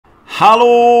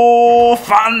Hello,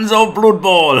 fans of Blood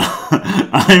Bowl.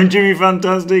 I'm Jimmy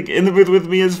Fantastic. In the booth with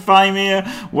me is Faemir.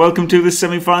 Welcome to the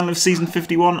semi-final of Season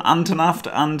 51, Antonavt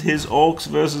and his Orcs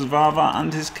versus Varvar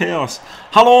and his Chaos.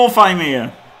 Hello,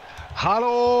 Faemir.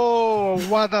 Hello,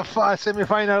 what a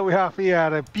semi-final we have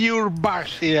here, a pure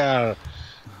bash here.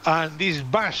 And this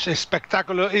bash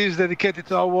spectacular is dedicated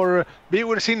to our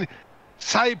viewers in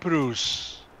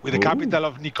Cyprus, with the capital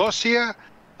of Nicosia,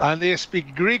 and they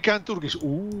speak Greek and Turkish.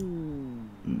 Ooh.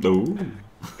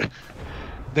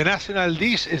 The national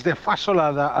dish is the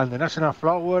fasolada, and the national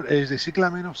flower is the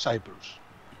cyclamen of Cyprus.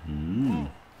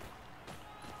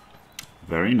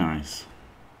 Very nice.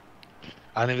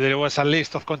 And if there was a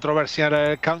list of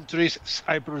controversial countries,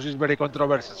 Cyprus is very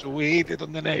controversial, so we hit it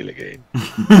on the nail again.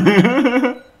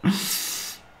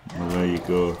 Well, there you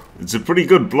go. It's a pretty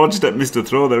good blodge step Mr.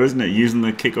 Throw there, isn't it? Using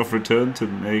the kickoff return to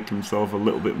make himself a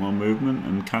little bit more movement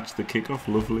and catch the kickoff.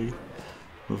 Lovely,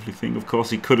 lovely thing. Of course,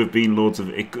 he could have been loads of.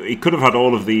 He could have had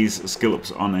all of these skill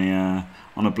ups on a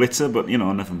blitzer, but you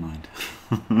know, never mind.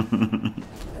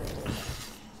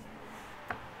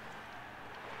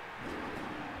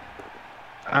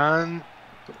 And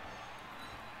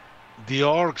the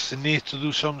Orcs need to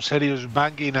do some serious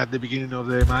banging at the beginning of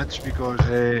the match because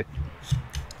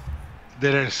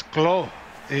there is claw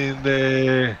in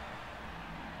the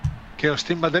Chaos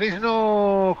team, but there is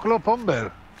no claw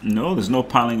bomber. No, there's no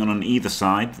piling on either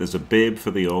side. There's a babe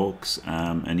for the Orcs,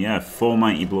 and yeah, 4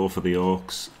 mighty blow for the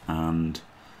Orcs and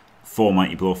 4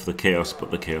 mighty blow for the Chaos,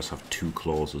 but the Chaos have 2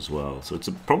 claws as well. So it's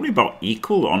probably about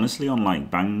equal, honestly, on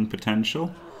like bang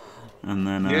potential. And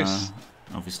then yes,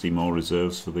 obviously more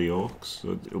reserves for the Orcs.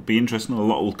 So it'll be interesting. A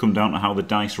lot will come down to how the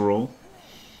dice roll.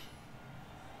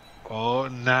 Oh,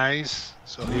 nice.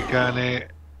 So he can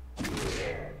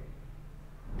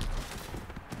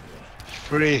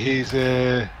free his...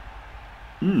 You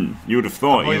would have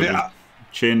thought you would have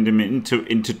chained him into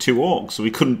 2 Orcs, so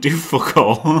he couldn't do fuck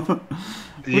all.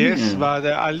 Yes, but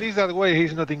at least that way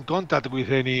he's not in contact with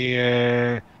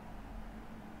any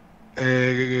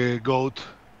goat.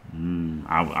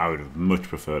 I would have much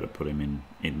preferred to put him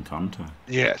in contact.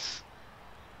 Yes.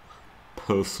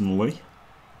 Personally.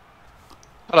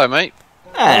 Hello, mate.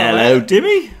 Hello,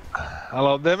 Dimmy.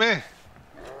 Hello, Dimmy.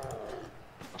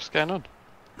 What's going on?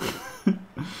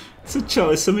 It's a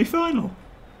Chalice semi-final.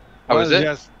 How is it?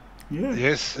 Yes, Yeah.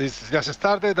 yes, it's just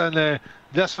started and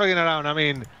just fucking around. I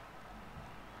mean,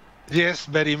 yes,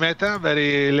 very meta,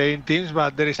 very lane teams,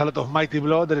 but there is a lot of mighty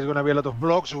blow. There is going to be a lot of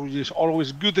blocks, which is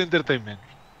always good entertainment.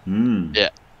 Yeah.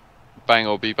 Bang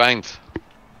or be banged.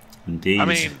 Indeed. I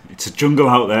mean, it's a jungle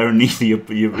out there, and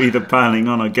you're either piling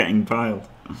on or getting piled.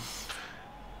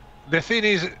 the thing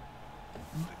is,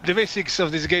 the basics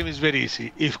of this game is very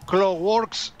easy. If Claw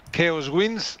works, Chaos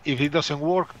wins. If it doesn't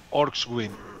work, Orcs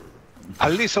win.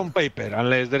 At least on paper,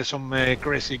 unless there's some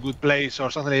crazy good plays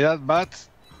or something like that, but...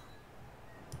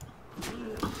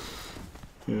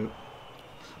 Yeah.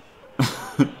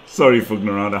 Sorry, fucking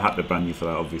around. I had to ban you for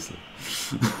that, obviously.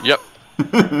 Yep.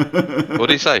 What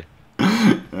did he say?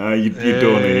 You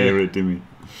don't want to hear it, Dimmy.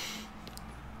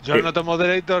 You're not a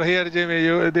moderator here, Jimmy.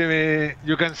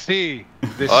 You can see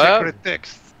the secret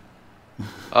text.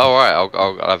 Oh, right.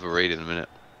 I'll have a read in a minute.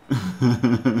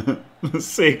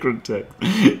 Sacred text.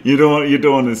 You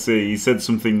don't want to see. He said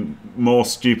something more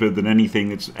stupid than anything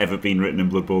that's ever been written in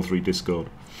Blood Bowl 3 Discord.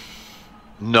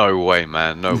 No way,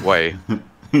 man. No way.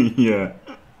 Yeah.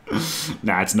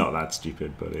 Nah, it's not that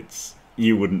stupid, but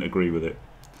you wouldn't agree with it.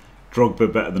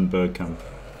 Drogba better than Bergkamp.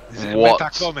 What? Meta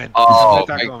comment. Oh,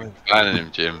 meta comment. banning him,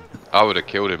 Jim. I would have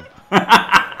killed him.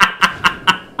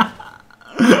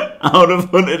 I would have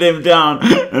hunted him down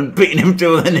and beaten him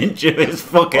to an inch of his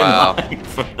fucking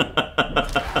life.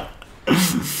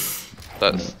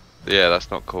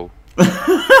 That's not cool.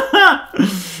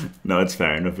 No, it's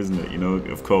fair enough, isn't it? You know,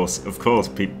 of course,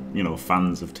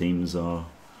 fans of teams are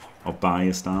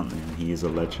biased, aren't they? And he is a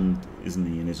legend, isn't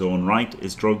he? In his own right,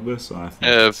 is Drogba. So I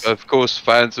think Of course,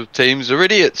 fans of teams are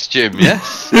idiots, Jim.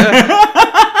 Yes.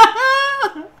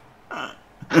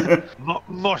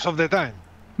 Most of the time.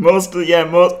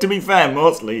 To be fair,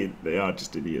 mostly they are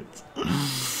just idiots.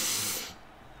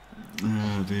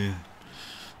 Oh dear.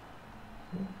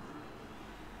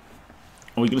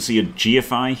 Are we going to see a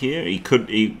GFI here?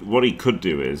 What he could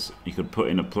do is he could put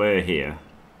in a player here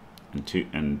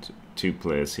and two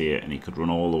players here, and he could run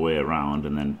all the way around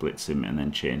and then blitz him and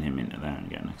then chain him into there and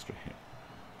get an extra hit.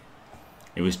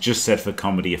 It was just said for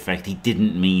comedy effect. He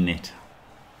didn't mean it.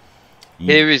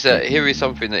 Here is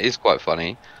something that is quite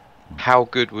funny. How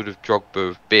good would have Drogba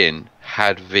have been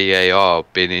had VAR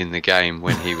been in the game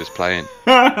when he was playing?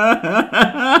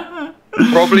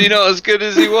 Probably not as good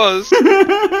as he was.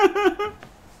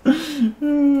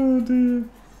 Oh dear.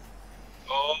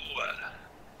 Oh, well.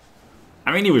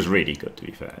 I mean, he was really good. To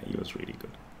be fair, he was really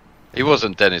good. He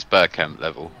wasn't Dennis Bergkamp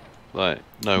level. Like,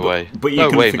 no way. But you no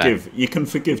can way, forgive. man. You can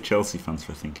forgive Chelsea fans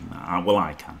for thinking that. Well,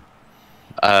 I can.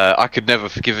 I could never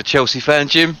forgive a Chelsea fan,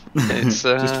 Jim. It's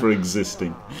Just for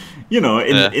existing. You know,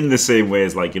 in Yeah. in the same way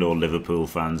as like, you know, Liverpool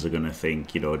fans are going to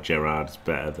think, you know, Gerrard's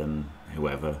better than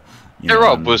whoever. You know,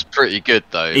 Gerrard and was pretty good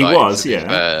though. he like, was, to be yeah.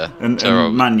 fair. And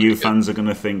Gerrard was Man U pretty good. fans are going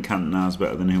to think Cantona's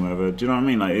better than whoever. Do you know what I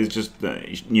mean? Like, it's just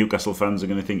that Newcastle fans are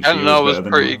going to think Cantona Shearer's was better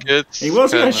than pretty whoever. good. He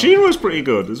was, yeah. Cantona. Shearer was pretty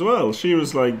good as well. She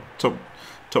was like top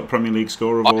Premier League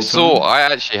scorer of all time. I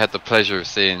actually had the pleasure of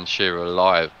seeing Shearer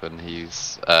live, and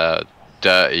he's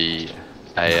dirty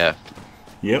AF.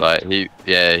 Yep. Like he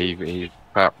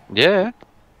yeah.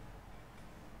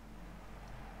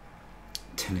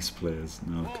 Tennis players,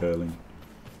 no curling.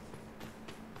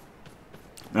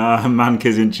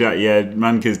 Manka's in chat. Yeah,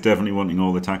 Manka's definitely wanting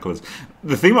all the tacklers.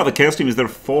 The thing about the Chaos team is there are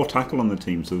 4 tackle on the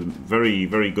team, so very,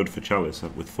 very good for Chalice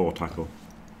with 4 tackle.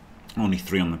 Only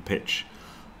 3 on the pitch.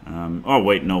 Oh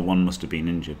wait, no, 1 must have been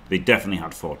injured. They definitely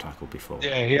had 4 tackle before.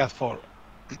 Yeah, he had 4.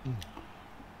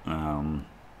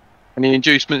 Any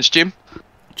inducements, Jim?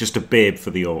 Just a babe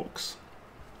for the Orcs.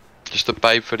 Just a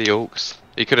babe for the Orcs.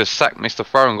 He could have sacked Mr.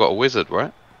 Throw and got a wizard,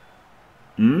 right?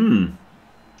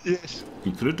 Yes.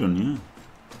 He could have done, yeah.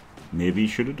 Maybe he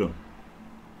should have done.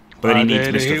 But then he needs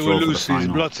Mr. He Throw will for the lose his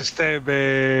final. blood step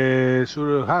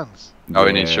through hands. Oh,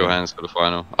 he needs your hands for the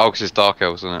final. Oh, because it's Dark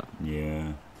Elves, isn't it?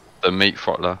 Yeah. The meat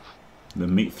throttler. The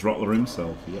meat throttler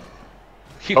himself, yep.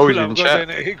 He Oh, could he's have in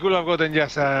gotten. He could have gotten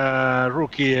just a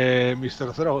rookie,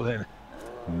 Mr. Throw then.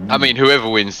 I mean, whoever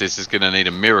wins this is going to need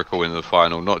a miracle in the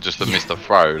final, not just a Mr.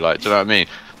 Throw. Like, do you know what I mean?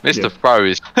 Mr. Yeah. Throw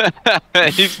is...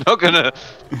 he's not going to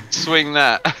swing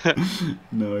that.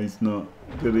 No, he's not.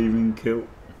 Good evening, Kill.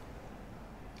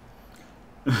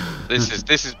 This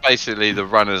is basically the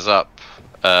runners-up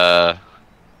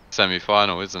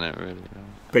semi-final, isn't it, really?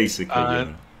 Basically,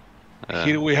 And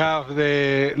here we have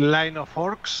the line of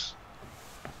orcs.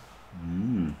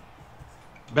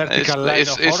 Vertical line of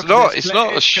orcs. It's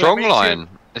not a strong line.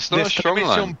 It's not a strong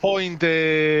exclamation line. point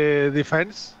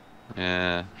defense.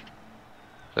 Yeah.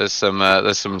 There's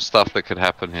some stuff that could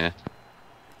happen here.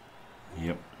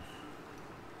 Yep.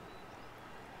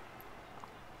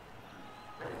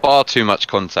 Far too much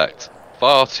contact.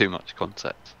 Far too much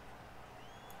contact.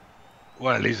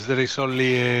 Well, there is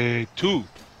only 2.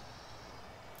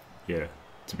 Yeah.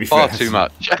 To be Far fair. too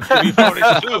much. Before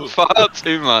it's 2. Far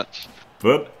too much.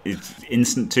 But it's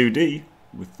instant 2D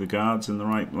with the guards in the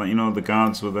right. Like, you know, the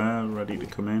guards were there, ready to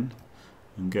come in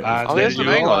and get. And Oh, then there's you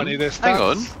some. Hang go on. and it Hang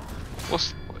on. starts.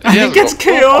 What's? And he hasn't gets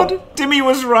got- KO'd. Dimmy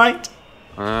was right.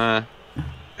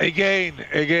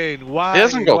 Again, why? He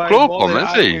hasn't got why claw bother bomb,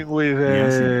 has he? arguing With, He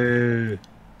hasn't.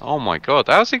 Oh my god,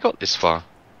 how's he got this far?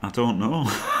 I don't know.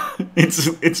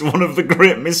 it's one of the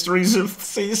great mysteries of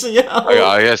CCL.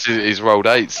 I guess he's rolled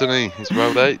 8s, isn't he? He's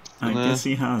rolled 8s. I guess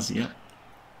he has. Yep.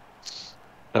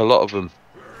 A lot of them.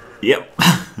 Yep.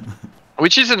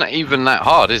 Which isn't even that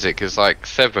hard, is it? Because like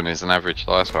 7 is an average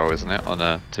dice roll, isn't it, on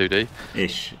a 2D?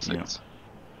 Ish. Yep.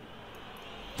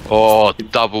 Oh, le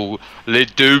double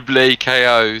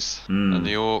KOs, Hmm. and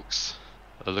the Orcs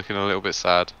are looking a little bit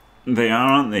sad. They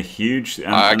are, aren't they? Huge. And,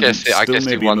 I and guess he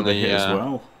maybe won another the, hit as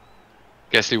well.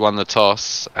 Guess he won the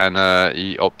toss, and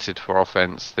he opted for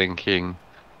offense, thinking,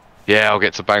 "Yeah, I'll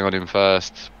get to bang on him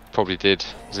first." Probably did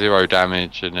 0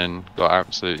 damage, and then got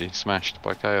absolutely smashed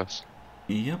by Chaos.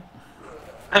 Yep.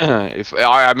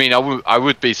 I mean, I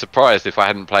would be surprised if I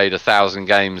hadn't played 1,000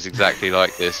 games exactly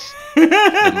like this in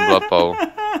Blood Bowl.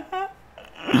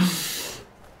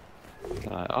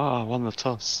 I won the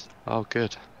toss. Oh,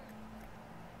 good.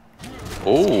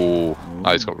 Oh,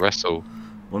 he's got wrestle.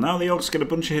 Well, now the Orcs get a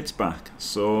bunch of hits back,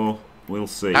 so we'll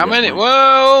see. How many?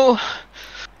 Well,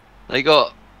 they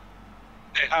got.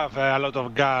 They have a lot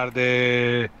of guard.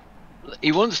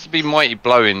 He wants to be mighty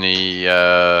blowing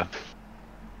the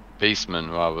Beastman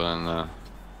rather than.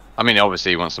 I mean,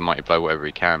 obviously he wants to mighty blow whatever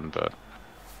he can, but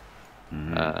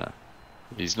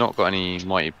he's not got any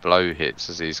mighty blow hits.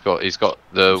 Has he? He's got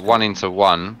the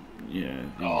 1-into-1. Yeah.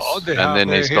 And then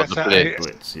he's got the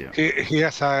blitz. Yeah. He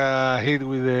has a hit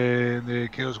with the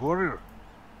Chaos Warrior.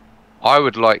 I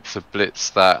would like to blitz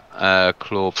that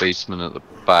Claw Beastman at the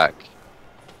back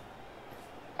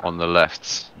on the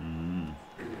left.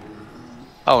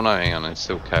 Oh no, hang on, it's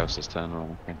still Chaos's turn.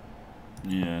 Right, okay.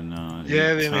 Yeah, no.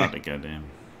 Yeah, it's they hard may. to get him.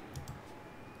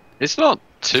 It's not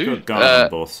He's two. got guard on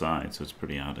both sides, so it's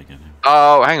pretty hard to get him.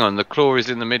 Oh, hang on. The claw is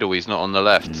in the middle. He's not on the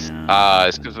left. Yeah.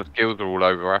 It's because the skills are all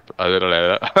overlapping.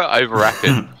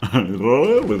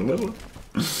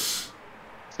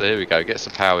 So here we go. Get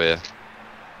some power here.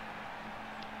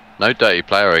 No dirty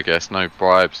player, I guess. No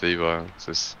bribes either. It's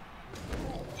just...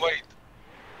 Wait.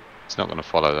 He's not going to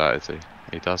follow that, is he?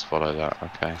 He does follow that.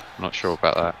 Okay. Not sure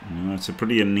about that. No, it's a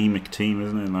pretty anemic team,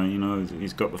 isn't it? Like, you know,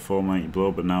 he's got the 4 mighty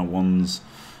blow, but now one's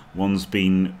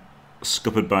been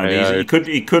scuppered by these.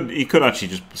 He could actually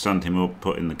just stand him up,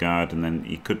 put in the guard, and then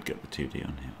he could get the 2D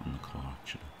on him on the claw.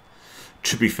 Actually,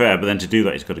 to be fair, but then to do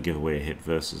that, he's got to give away a hit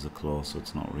versus the claw, so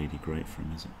it's not really great for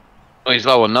him, is it? Well, he's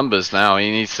low on numbers now.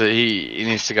 He needs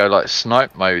to go like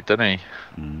snipe mode, doesn't he?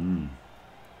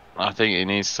 I think he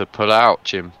needs to pull out,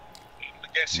 Jim. I'm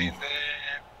guessing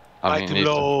Mighty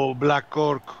Blow, Black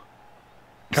Orc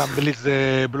can blitz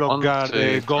the block guard,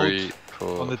 the goat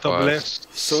on the top left.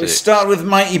 So we start with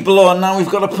Mighty Blow, and now we've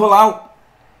got to pull out.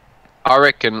 I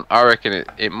reckon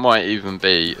it might even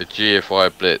be a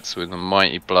GFI blitz with a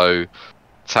Mighty Blow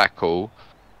tackle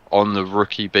on the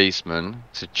rookie beastman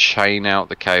to chain out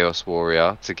the Chaos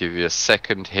Warrior to give you a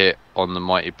second hit on the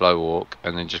Mighty Blow Orc,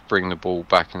 and then just bring the ball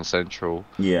back in central.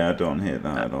 Yeah, I don't hit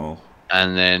that at all.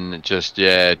 And then just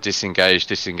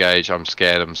disengage. I'm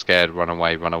scared. Run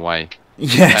away.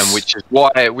 Yes.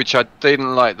 And which I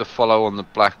didn't like the follow on the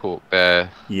Black Orc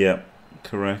there. Yep,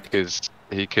 correct. Because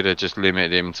he could have just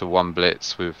limited him to one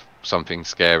blitz with something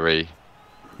scary.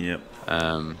 Yep.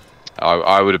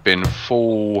 I would have been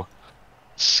full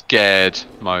scared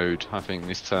mode, I think,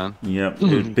 this turn. Yep. It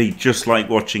would be just like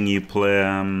watching you play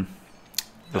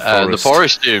the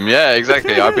forest gym. Yeah,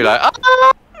 exactly. I'd be like,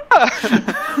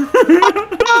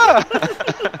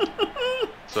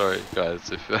 sorry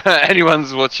guys if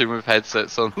anyone's watching with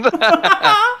headsets on.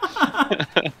 I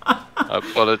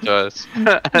apologise.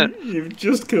 You've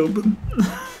just killed them.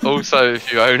 Also,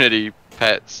 if you own any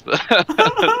pets that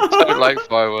don't like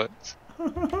fireworks.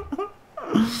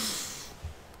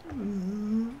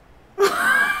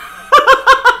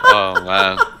 Oh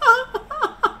man.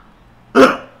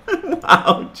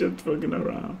 Wow, just fucking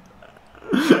around.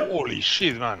 Holy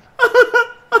shit, man.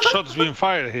 Shots being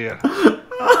fired here.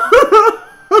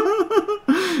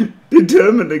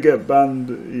 Determined to get banned,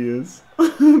 he is.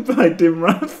 By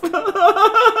Dimrath.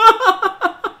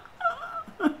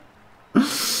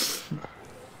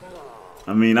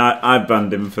 I mean, I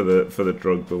banned him for the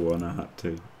drug, the one I had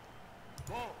to.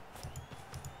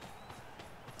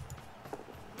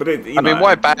 But I mean,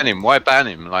 why ban him? Why ban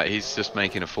him? Like, he's just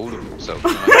making a fool of himself.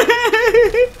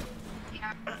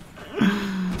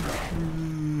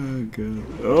 Oh,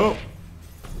 God.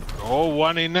 Oh,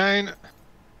 1 in 9.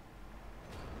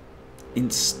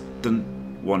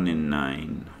 Instant 1 in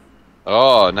 9.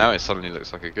 Oh, now it suddenly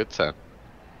looks like a good turn.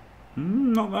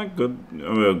 Not that good.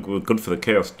 Oh, well, good for the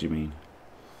chaos, do you mean?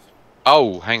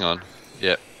 Oh, hang on.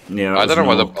 Yeah. Yeah. I don't know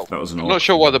why I'm not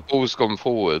sure why the ball's gone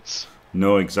forwards.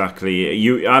 No, exactly.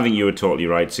 I think you were totally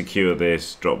right. Secure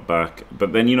this, drop back.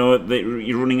 But then, you know,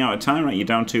 you're running out of time, right? You're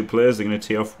down 2 players. They're going to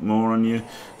tee off more on you.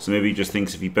 So maybe he just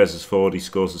thinks if he pezzes forward, he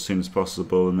scores as soon as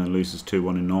possible and then loses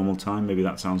 2-1 in normal time. Maybe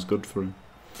that sounds good for him.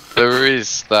 There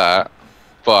is that,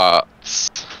 but...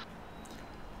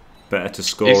 Better to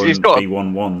score and be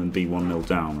 1-1 than be 1-0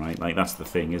 down, right? Like, that's the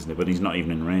thing, isn't it? But he's not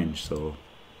even in range, so...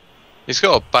 He's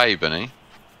got a babe, hasn't he?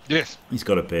 Yes. He's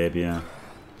got a babe, yeah.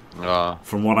 Oh.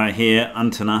 From what I hear,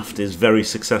 Antonavt is very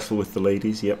successful with the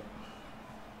ladies, yep.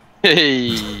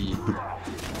 Hey!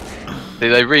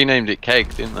 They renamed it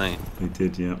Keg, didn't they? They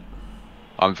did, yeah.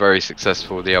 I'm very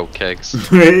successful with the old kegs.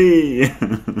 Hey!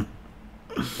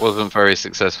 Wasn't very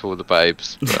successful with the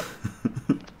babes, but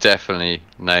definitely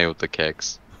nailed the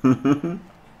kegs.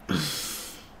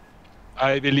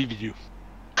 I believe you.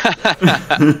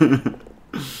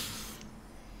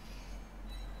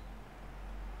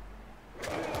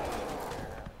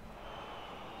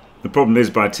 The problem is,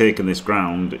 by taking this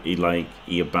ground,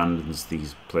 he abandons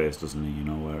these players, doesn't he? You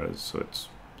know, whereas so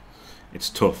it's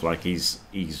tough. Like he's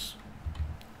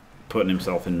putting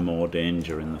himself in more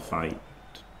danger in the fight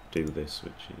to do this,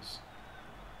 which is.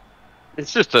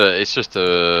 It's just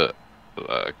a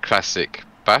classic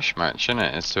bash match, isn't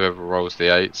it? It's whoever rolls the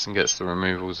 8s and gets the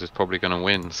removals is probably going to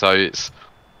win. So it's,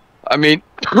 I mean,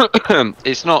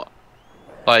 it's not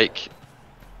like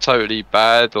totally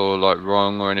bad or like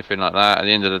wrong or anything like that. At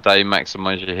the end of the day,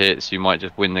 maximize your hits. You might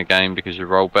just win the game because you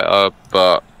roll better,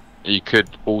 but you could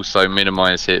also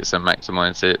minimize hits and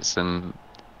maximize hits and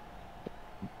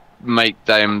make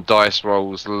them dice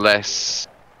rolls less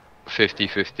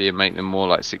 50-50 and make them more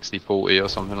like 60-40 or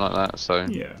something like that. So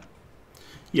yeah,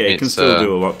 Yeah, you can It's, still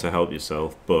do a lot to help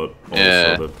yourself, but also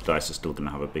Yeah. the dice are still going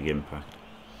to have a big impact.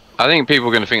 I think people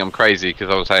are going to think I'm crazy because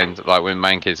I was saying, like, when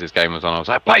Mankids' game was on, I was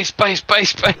like, base, base,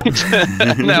 base, base.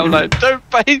 And now I'm like, don't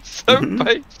base, don't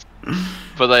base.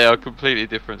 But they are completely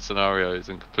different scenarios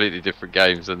and completely different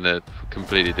games, and they're for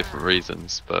completely different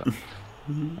reasons. But,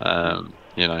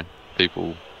 you know,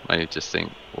 people may just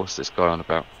think, what's this guy on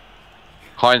about?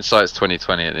 Hindsight's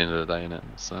 20/20 at the end of the day, innit?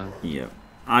 So. Yeah.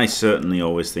 I certainly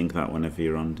always think that whenever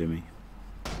you're on, Dimmy.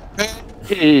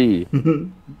 Hey.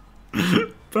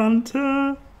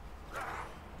 Banter!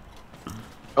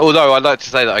 Although I'd like to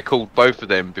say that I called both of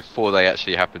them before they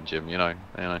actually happened, Jim. You know.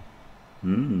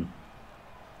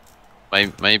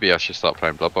 Maybe I should start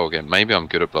playing Blood Bowl again. Maybe I'm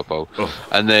good at Blood Bowl. Oh.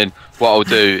 And then what I'll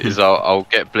do is I'll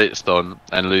get blitzed on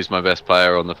and lose my best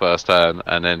player on the first turn,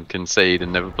 and then concede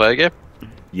and never play again.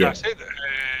 Yeah. That's it.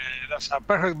 That's a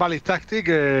perfect valid tactic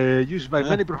used by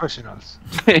many professionals.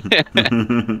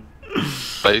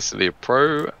 Basically a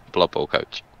pro Blood Bowl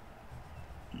coach.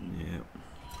 Yeah.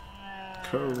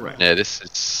 Correct. Yeah, this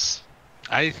is.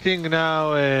 I think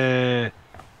now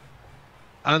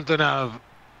Antonavt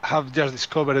have just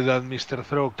discovered that Mr.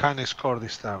 Throw can score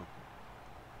this time.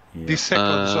 Yeah. These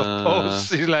seconds of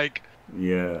pause is like...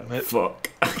 Yeah. Fuck.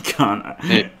 I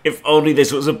can't. If only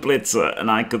this was a blitzer and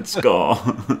I could score.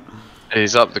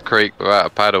 He's up the creek without a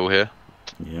paddle here.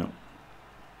 Yeah.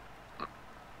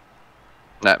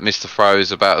 That Mr. Throw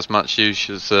is about as much use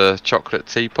as a chocolate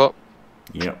teapot.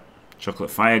 Yep. Chocolate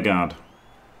fire guard.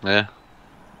 Yeah.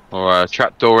 Or a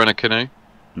trapdoor in a canoe.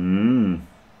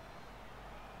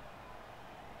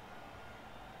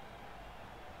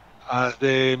 As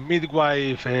the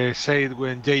midwife said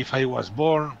when J5 was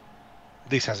born,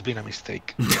 this has been a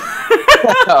mistake.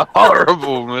 A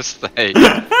horrible mistake.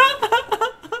 A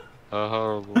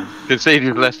horrible.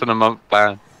 Conceded less than a month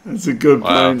ban. That's a good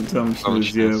Wow. point, Tom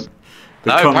Schultz, yeah.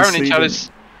 No, apparently challenge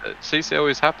CCL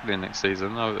is happening next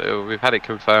season. We've had it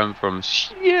confirmed from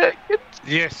shit.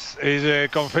 Yes,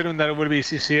 it's confirmed that it will be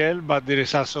CCL, but there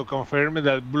is also confirmed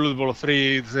that Blood Bowl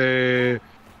 3 is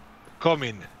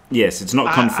coming. Yes, it's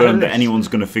not confirmed that anyone's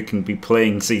going to fucking be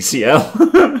playing CCL.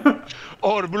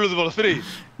 Or Blood Bowl 3.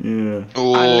 Yeah.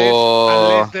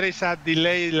 Unless there is a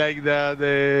delay like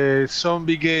the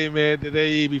zombie game the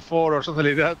day before or something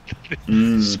like that.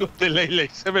 So delay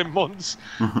like 7 months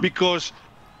because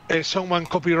someone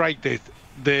copyrighted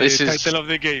the title of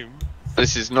the game.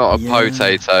 This is not a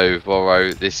potato,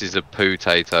 Varvar. This is a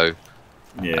poo-tato.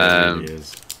 Yeah, it really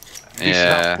is.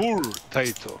 Yeah. It's a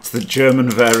potato. It's the German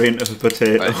variant of a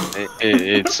potato.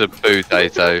 It's a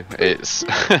potato. It's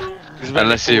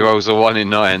unless he rolls a 1 in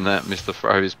 9, that Mr.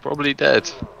 Throw is probably dead.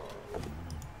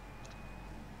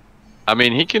 I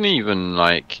mean, he can even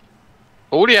like,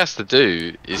 all he has to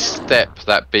do is step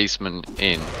that beastman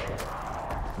in.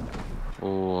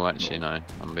 Oh, actually no,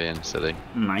 I'm being silly.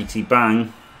 Mighty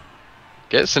bang.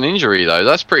 Gets an injury though.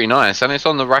 That's pretty nice, and it's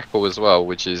on the rackle as well,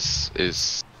 which is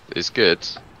good.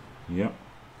 Yep.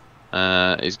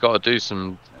 He's got to do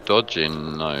some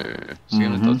dodging though. Is he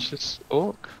gonna dodge this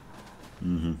orc?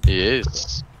 He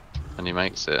is, and he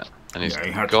makes it. And he's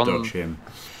he had gone. to dodge him.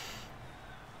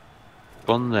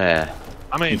 Gone there.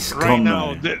 I mean, He's right gone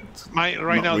now,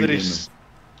 now. there is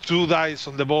 2 dice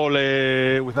on the ball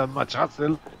without much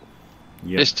hassle.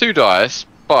 Yep. It's 2 dice,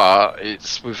 but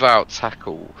it's without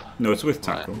tackle. No, it's with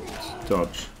tackle. It's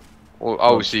dodge. Well,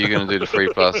 obviously, you're going to do the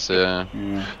 3+, yeah.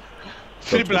 Yeah.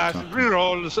 3+,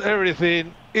 rerolls,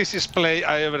 everything. Easiest play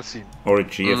I ever seen. Or a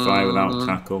GFI without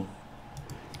tackle.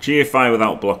 GFI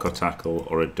without block or tackle,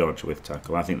 or a dodge with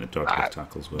tackle. I think the dodge with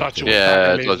tackle's worth dodge it. with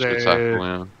Yeah, tackle dodge is, with tackle,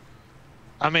 yeah.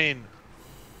 I mean,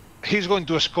 he's going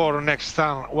to score next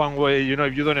time one way. You know,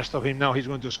 if you don't stop him now, he's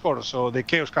going to score. So the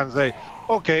Chaos can say,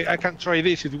 okay, I can try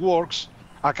this. It works.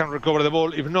 I can recover the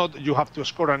ball. If not, you have to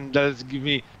score and let's give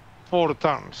me 4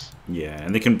 turns. Yeah,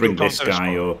 and they can bring this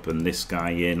guy score. up and this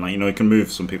guy in. Like, you know, he can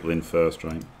move some people in first,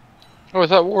 right? Oh, is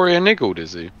that Warrior niggled,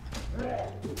 is he?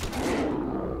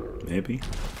 Maybe.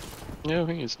 Yeah, I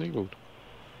think it's niggled.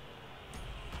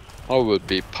 I would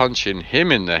be punching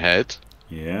him in the head.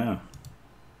 Yeah.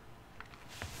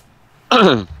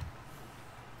 What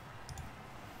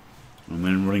And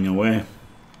then running away.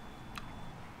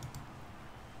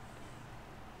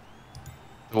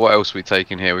 else are we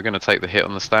taking here? We're going to take the hit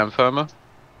on the stand firmer,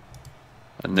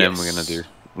 and then we're going to Yes.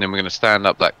 then we're going to stand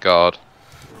up that guard.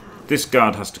 This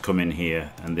guard has to come in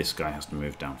here, and this guy has to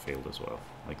move downfield as well.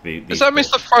 Like Is that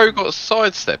Mr. Fro got a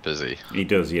sidestep? Is he? He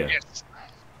does, yeah. Yes.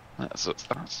 That's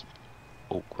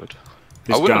awkward.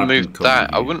 This I wouldn't have guard can moved come that.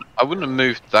 in I here. wouldn't have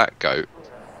moved that goat.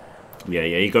 Yeah,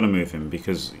 you got to move him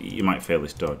because you might fail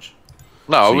this dodge.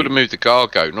 No, I would have moved the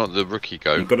guard goat, not the rookie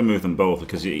goat. You've got to move them both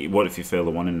because what if you fail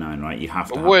the 1 in 9, right? You have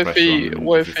to have What pressure on them.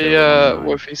 what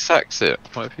if he sacks it?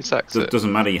 What if he sacks it? It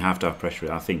doesn't matter. You have to have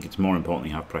pressure. I think it's more important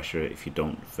you have pressure if you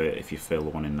don't if you fail the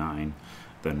 1 in 9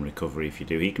 than recovery. If you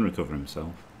do, he can recover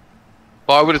himself.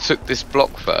 Well, I would have took this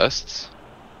block first,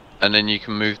 and then you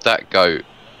can move that goat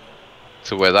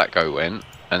to where that goat went,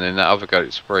 and then that other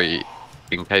goat's free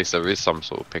in case there is some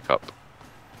sort of pickup. Do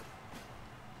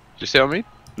you see what I mean?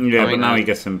 Yeah, but now he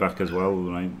gets him back as well,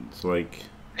 right? It's like...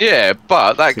 Yeah,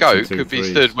 but that goat 62 could be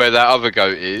threes. stood where that other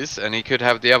goat is, and he could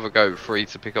have the other goat free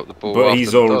to pick up the ball. But after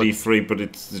he's the already dodge. free, but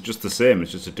it's just the same.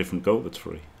 It's just a different goat that's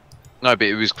free. No, but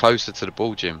it was closer to the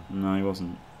ball, Jim. No, he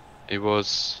wasn't. He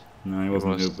was. No, he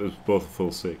wasn't. was. It was both a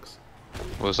full 6.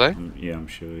 Was they? Yeah, I'm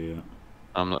sure, yeah.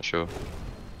 I'm not sure.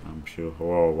 I'm sure.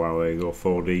 Oh, wow, there you go.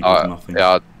 4D does nothing.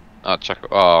 Yeah, I'll check.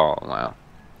 Oh, wow.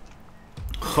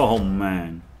 Oh,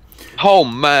 man. Oh,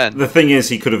 man. The thing is,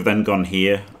 he could have then gone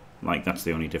here. Like, that's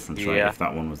the only difference, right? Yeah. If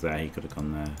that one was there, he could have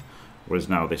gone there. Whereas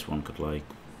now this one could, like,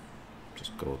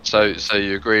 just go... So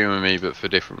you agree with me, but for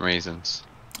different reasons?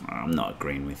 I'm not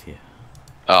agreeing with you.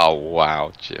 Oh,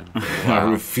 wow, Jim. I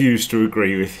Wow. refuse to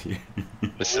agree with you.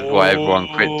 This is why everyone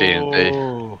quit D&D.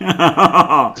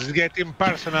 This is getting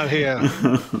personal here.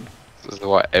 This is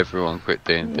why everyone quit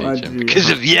D&D, Why Jim. do you Because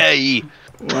have- of Yay!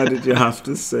 Why did you have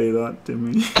to say that,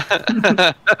 Dimmy?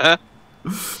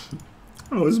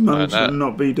 I was managing to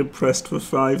not be depressed for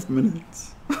 5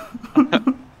 minutes.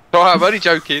 Alright, I'm only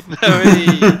joking.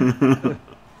 Hey.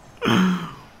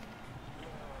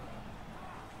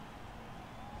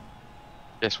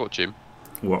 Guess what, Jim?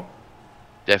 What?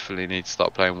 Definitely need to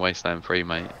start playing Wasteland 3,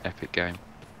 mate. Epic game.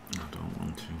 I don't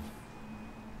want to.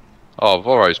 Oh,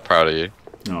 Voro's proud of you.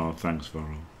 Oh, thanks,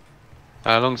 Varvar.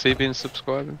 How long's he been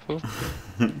subscribing for?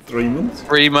 3 months?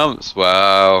 3 months.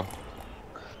 Wow.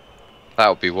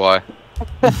 That'll be why.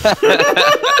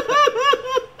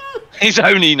 He's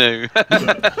only new.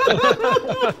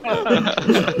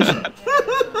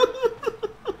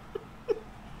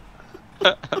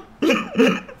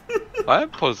 I am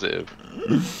positive.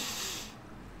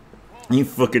 You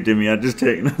fucker, Dimmy. I just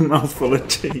taken a mouthful of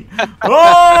tea.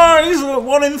 Oh, he's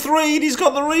 1 in 3. He's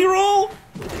got the reroll.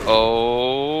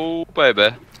 Oh,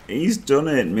 baby. He's done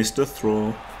it, Mr.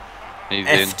 Throw. He's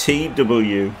in.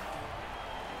 FTW.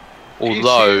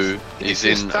 Although This he's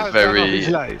is in the start of very, his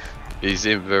life. he's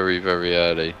in very, very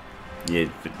early. Yeah,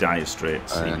 dire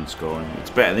straits, Oh, yeah. even scoring. It's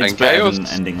better, And Chaos- than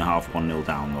ending the half 1-0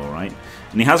 down, though, right?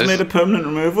 And he has This- made a permanent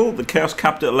removal. The Chaos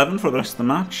capped at 11 for the rest of the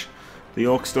match. The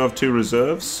Orcs still have 2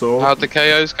 reserves, so... How'd the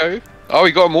KOs go? Oh,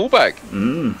 he got them all back.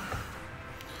 Mm.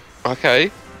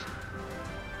 Okay.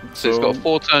 So it's got a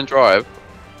 4-turn drive.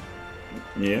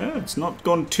 Yeah, it's not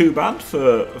gone too bad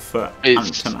for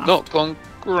It's Antonavt, not gone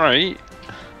great.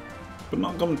 but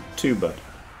not gone too bad.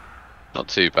 Not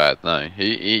too bad, no.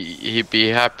 He'd be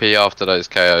happy after those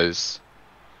KOs.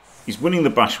 He's winning the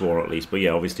Bash War at least, but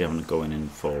yeah, obviously having to go in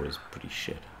 4 is pretty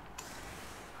shit.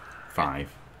 5.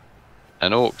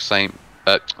 And Orcs ain't...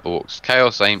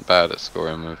 Chaos ain't bad at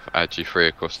scoring with Agi 3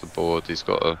 across the board. He's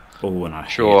got a... Oh, and I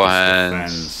hate Sure this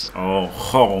hands. defense.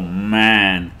 Oh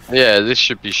man. Yeah, this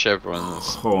should be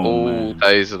chevrons Oh, all man.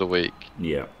 days of the week.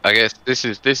 Yeah. I guess this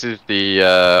is the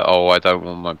oh, I don't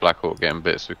want my Black Orc getting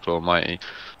bits with Claw Mighty,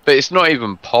 but it's not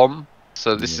even POM,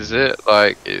 so this is it.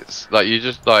 Like it's like you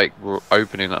just like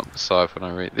opening up the side for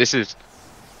no reason. This is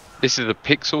a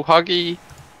pixel huggy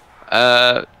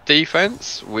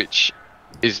defense, which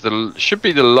is should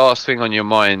be the last thing on your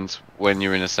mind when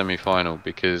you're in a semi-final,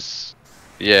 because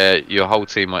yeah, your whole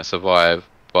team might survive,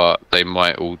 but they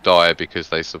might all die because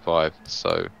they survived.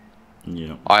 So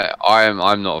Yeah.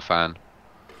 I'm not a fan,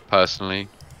 personally.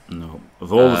 No.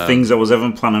 Of all the things I was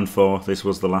ever planning for, this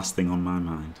was the last thing on my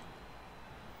mind.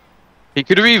 He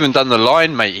could have even done the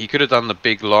line, mate. He could have done the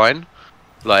big line,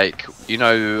 like you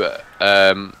know,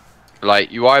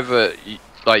 like you either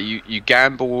you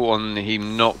gamble on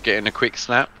him not getting a quick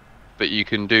snap, but you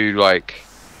can do like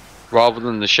rather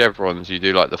than the chevrons, you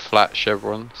do like the flat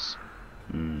chevrons,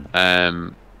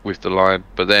 with the line.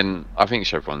 But then I think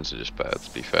chevrons are just better,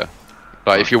 to be fair.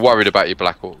 Like if you're worried about your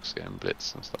Black Orcs getting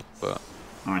blitz and stuff, but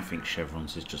I think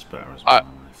chevrons is just better as well.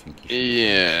 I think you should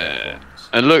yeah. chevrons.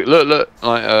 And look,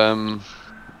 like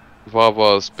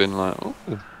Varvar's been like, oh,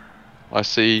 I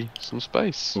see some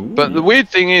space. Ooh. But the weird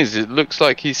thing is, it looks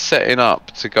like he's setting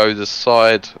up to go the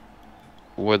side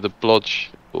where the blodge.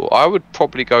 Or I would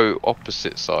probably go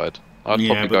opposite side. I'd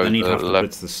Yeah, probably but go then he'd the have to left.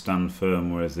 blitz the stand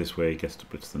firm, whereas this way he gets to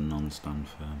blitz the non-stand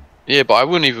firm. Yeah, but I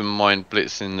wouldn't even mind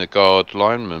blitzing the guard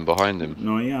lineman behind him.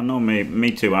 No, yeah, no,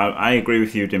 me too. I agree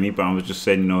with you, Dimmy, but I was just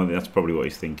saying, that's probably what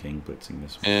he's thinking, blitzing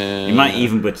this one. He might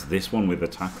even blitz this one with a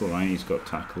tackle, right? He's got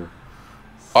tackle.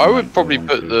 I would probably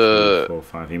put the 4,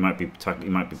 5. He might be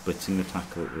blitzing the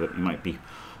tackle. He might be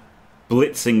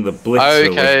blitzing the blitzer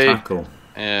with tackle.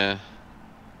 Yeah.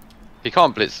 He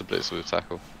can't blitz the blitzer with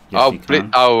tackle. Yes, he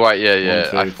can. Oh right,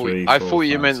 yeah. 1, 2, 3, I 4, thought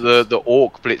you 5, meant 6. the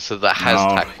orc blitzer that has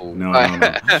tackle.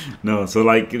 No. So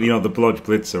like the blodge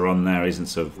blitzer on there isn't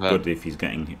so good if he's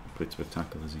getting blitzed with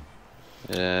tackle, is he?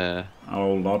 Yeah.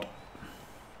 Oh lord.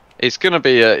 It's gonna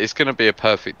be a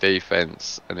perfect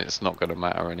defense, and it's not gonna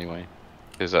matter anyway,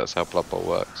 because that's how Blood Bowl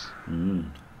works.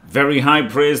 Very high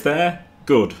praise there.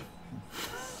 Good.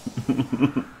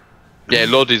 Yeah,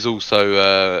 Lod is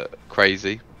also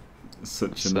crazy.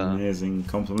 Such an amazing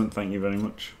compliment. Thank you very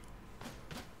much.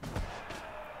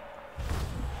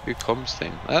 Good comms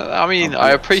team. I mean,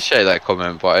 I appreciate that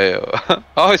comment, but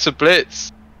oh, it's a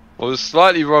blitz. I was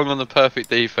slightly wrong on the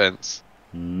perfect defense.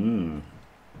 And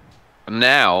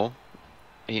now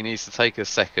he needs to take a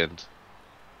second,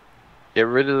 get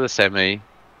rid of the semi,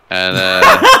 and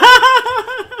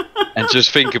and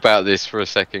just think about this for a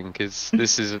second, because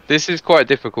this is quite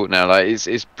difficult now. Like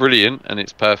it's brilliant and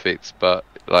it's perfect, but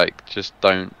like just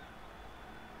don't.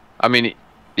 I mean,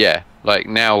 yeah, like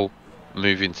now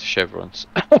move into chevrons.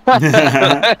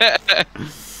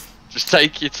 Just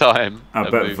take your time. I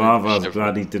bet Varvar's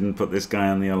glad he didn't put this guy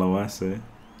on the LOS, eh?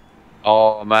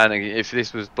 Oh man, if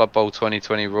this was Blood Bowl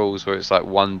 2020 rules where it's like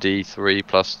 1d3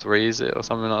 plus 3, is it, or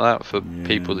something like that, for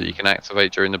people that you can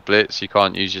activate during the blitz, you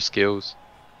can't use your skills.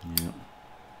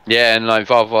 Yeah, and like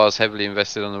Varvar's heavily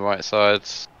invested on the right side.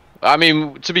 I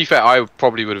mean, to be fair, I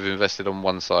probably would have invested on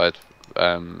one side,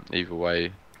 either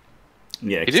way.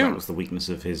 Yeah, because that was the weakness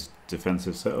of his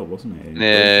defensive setup, wasn't it?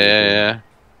 Yeah.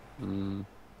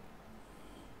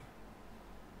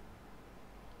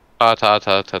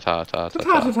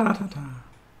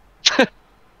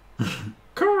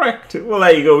 Correct. Well,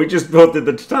 there you go. We just both did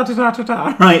the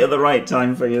ta-ta-ta-ta-ta right at the right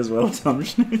time for you as well, Tom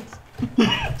Schnitt.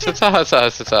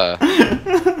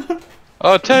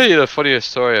 I'll tell you the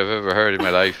funniest story I've ever heard in my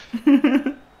life.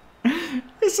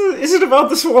 Is it about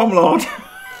the Swarm Lord?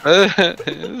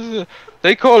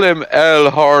 They call him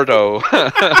El Hardo.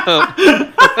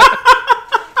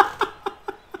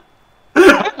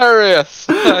 Hilarious.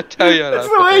 I tell you, that's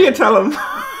the way you tell him.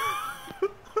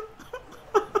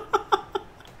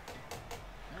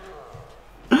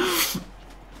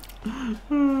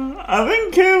 I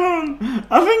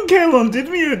think Kalon did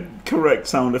me a correct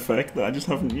sound effect that I just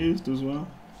haven't used as well.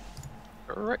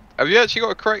 Correct. Have you actually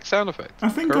got a correct sound effect? I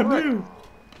think I do.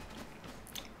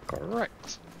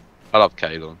 Correct. I love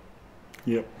Kalon.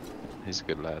 Yep. He's a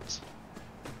good lad.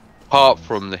 Apart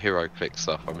from the hero click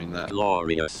stuff, I mean that.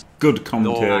 Glorious. Good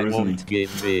commentator, isn't he?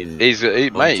 He's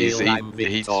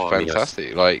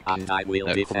fantastic. Like,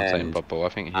 commentating Blood Bowl, I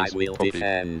think he's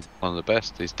probably one of the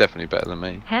best. He's definitely better than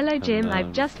me. Hello Jim,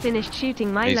 I've just finished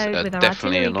shooting my load with our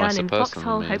definitely artillery a gun nicer in person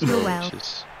Foxhole. than me Hope as you're well, well. which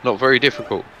is not very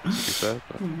difficult, to be fair.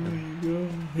 But.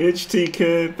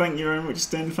 HTK, thank you very much,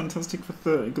 Stan. Fantastic for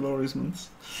 30 glorious months.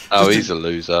 Oh, he's a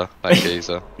loser. That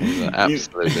geezer. He's an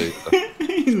absolute loser.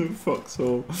 He's a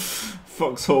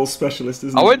foxhole specialist,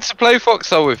 isn't he? I went to play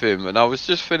Foxhole with him, and I was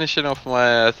just finishing off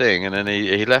my thing, and then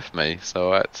he left me,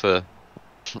 so I had to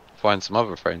find some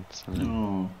other friends.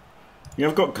 Oh. Yeah,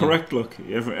 I've got correct luck.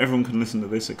 Everyone can listen to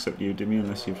this except you, Dimmy,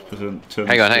 unless you've turned.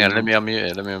 Hang on. Let me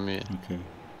unmute it. Okay.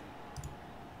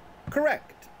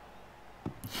 Correct.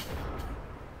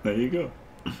 There you go.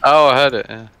 Oh, I heard it.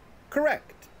 Yeah. Correct.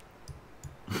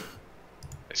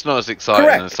 It's not as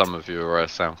exciting as some of your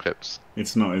sound clips.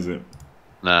 It's not, is it?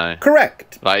 No.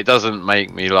 Correct. Like, it doesn't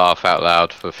make me laugh out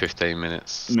loud for 15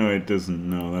 minutes. No, it doesn't.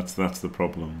 No, that's the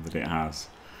problem that it has.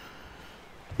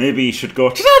 Maybe you should go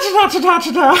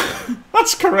ta-ta-ta-ta-ta-ta.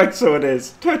 That's correct, so it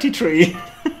is. 33.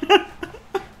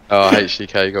 Oh,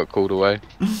 HDK got called away.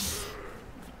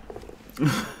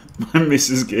 My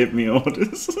missus gave me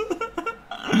orders.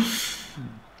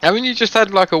 Haven't you just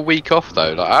had like a week off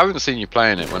though? Like, I haven't seen you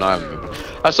playing it when I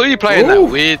saw you playing that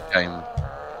weird game.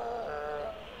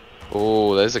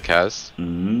 Oh, there's a Kaz.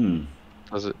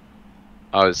 Was it?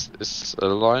 Oh, it's a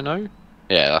Lino?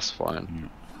 Yeah, that's fine.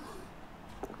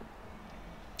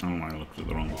 Oh, I looked at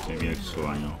the wrong team. Yeah, just a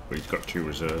Lino, but he's got 2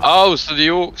 reserves. Oh, so the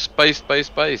Orcs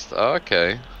based. Oh,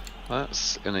 okay,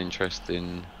 that's an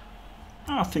interesting.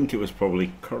 I think it was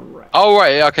probably correct. Oh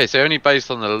right, yeah, okay. So only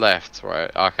based on the left, right?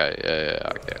 Okay,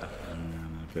 yeah, okay.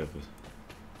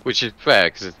 Which is fair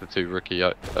because it's the 2 rookie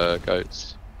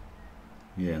goats.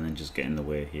 Yeah, and then just get in the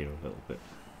way here a little bit.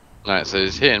 Right, so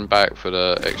he's hitting back for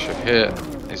the extra hit.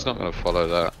 He's not going to follow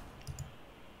that.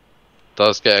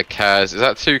 Does get a Kaz. Is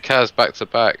that 2 Kaz back to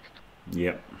back?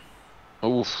 Yep.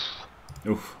 Oof.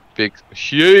 Oof. Big,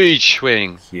 huge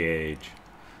swing. Huge.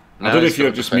 Now I don't know he's if you're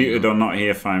got just defend muted him. or not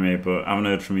here, Faemir, but I haven't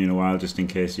heard from you in a while, just in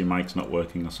case your mic's not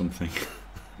working or something.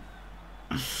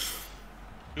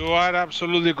 You are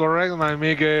absolutely correct. My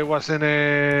mic wasn't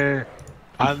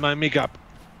had my mic up.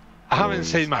 I haven't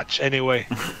said much anyway,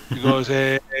 because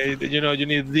you know, you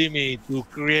need Dimmy to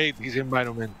create his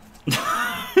environment.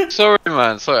 Sorry,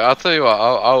 man. Sorry. I'll tell you what.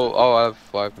 I'll have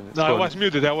 5 minutes. No, Go I on. was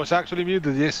muted. I was actually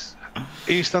muted. Yes,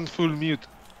 instant full mute.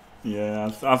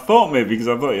 Yeah, I thought maybe, because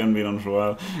I thought you hadn't been on for a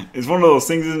while. It's one of those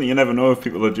things, isn't it? You never know if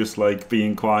people are just like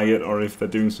being quiet or if they're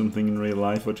doing something in real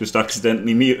life or just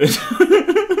accidentally muted.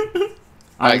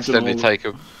 I accidentally take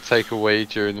a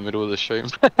wager in the middle of the stream.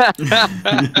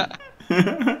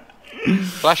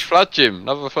 Flash flood, Jim.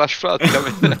 Another flash flood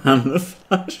coming. And the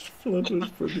flash flood was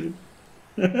brilliant.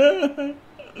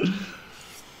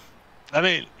 I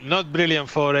mean, not brilliant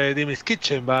for Dimmy's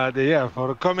kitchen, but yeah,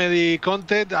 for comedy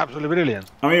content, absolutely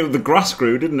brilliant. I mean, the grass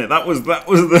grew, didn't it? That was the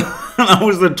that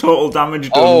was the total damage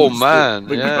done. Oh man,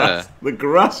 yeah. The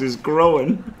grass is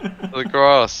growing. The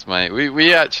grass, mate.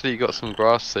 We actually got some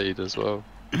grass seed as well.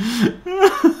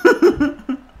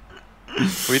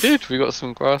 We did. We got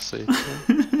some grass seed.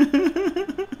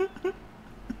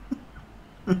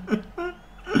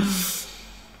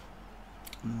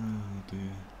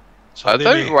 So I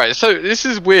don't. Right. So this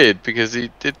is weird because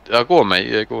he did. Go on, mate.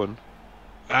 Yeah, go on.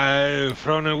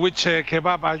 From which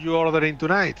kebab are you ordering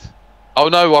tonight? Oh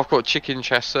no, I've got chicken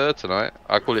chasseur tonight.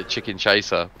 I call it chicken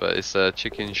chaser, but it's a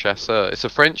chicken chasseur. It's a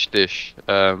French dish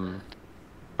from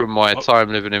my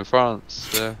time living in France.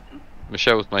 Yeah.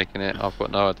 Michelle's making it. I've got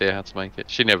no idea how to make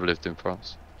it. She never lived in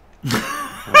France.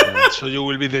 So you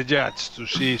will be the judge to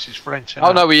see if she's French.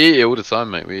 Oh no, we eat it all the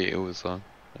time, mate. We eat it all the time.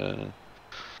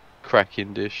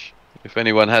 Cracking dish. If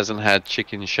anyone hasn't had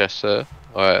chicken chasseur,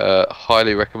 I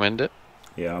highly recommend it.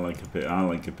 Yeah, I like a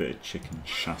bit of chicken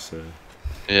chasseur.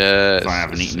 Yeah. I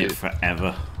haven't eaten it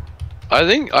forever. I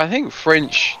think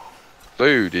French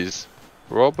food is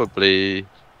probably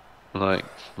like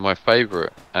my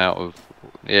favourite out of.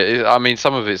 Yeah, I mean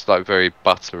some of it's like very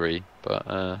buttery, but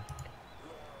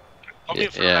Coming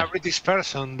from a British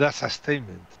person, that's a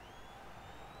statement.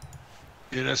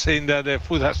 You know, saying that the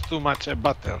food has too much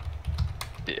butter.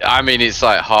 I mean it's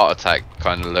like heart attack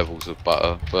kind of levels of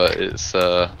butter, but it's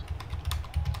yeah.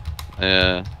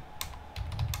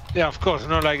 Yeah, of course,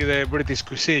 not like the British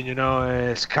cuisine, you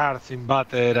know, scars in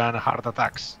butter and heart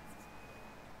attacks.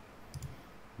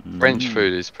 French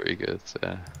food is pretty good.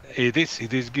 Yeah. It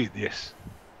is good, yes.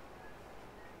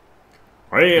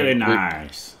 Really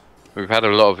nice. We've had a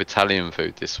lot of Italian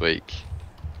food this week,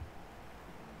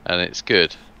 and it's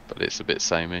good, but it's a bit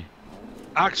samey.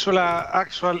 Actual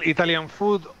Italian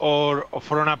food, or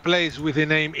from a place with the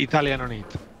name Italian on it?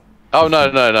 Oh no,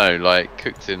 like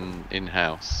cooked in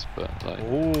house, but like,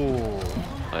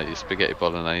 like your spaghetti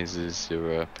bologneses,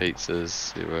 your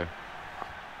pizzas, your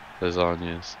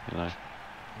lasagnas, you know.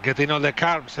 Getting all the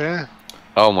carbs, eh?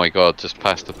 Oh my god, just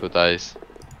pasta for days.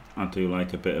 I do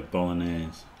like a bit of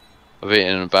bolognese. I've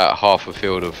eaten about half a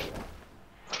field of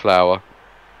flour.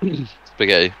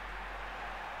 Spaghetti.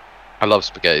 I love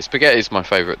spaghetti. Spaghetti is my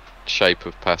favourite shape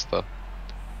of pasta.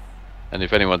 And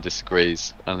if anyone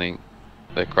disagrees, I think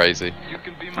they're crazy.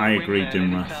 I agree,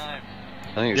 Dimmy. I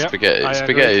think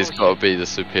spaghetti's got to be the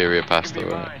superior pasta,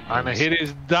 right? And here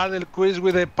is Daddle Quiz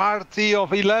with a party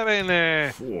of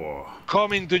 11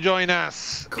 coming to join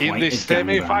us in the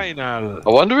semi-final. I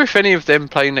wonder if any of them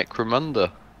play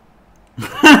Necromunda.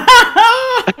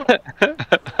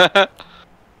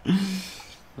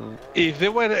 If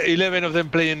there were 11 of them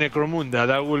playing Necromunda,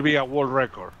 that would be a world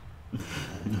record.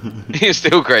 It's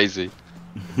still crazy.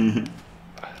 Thank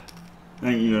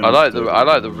you. I like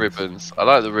the ribbons. I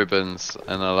like the ribbons,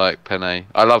 and I like penne.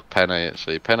 I love penne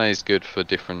actually. Penne is good for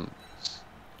different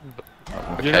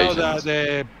occasions. You know that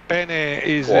the penne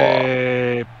is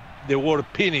the word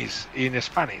penis in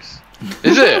Spanish.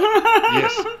 Is it?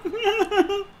 Yes.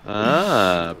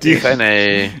 Ah, Do you-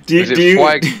 penne. Do you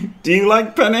like penne? Do you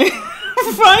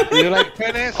like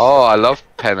pennes? Oh, I love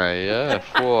penne. Yeah,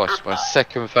 it's my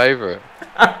second favourite.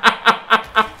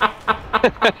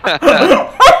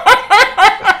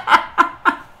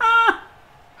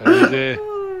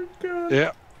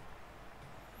 Yeah.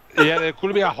 Yeah, there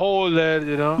could be a hole there,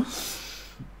 you know.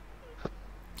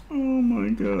 Oh my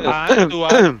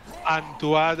god. And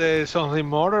to add something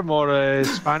more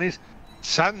Spanish,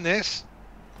 sadness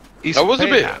is I was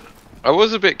pena. I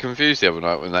was a bit confused the other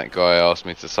night when that guy asked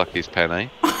me to suck his penny.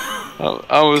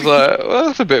 I was like, well,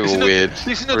 that's a bit of a weird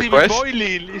It's not request. even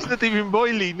boiling. It's not even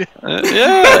boiling.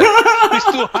 Yeah. It's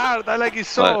too hard. I like it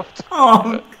soft.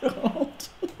 Oh God.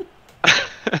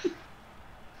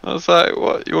 I was like,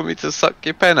 what? You want me to suck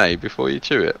your penny before you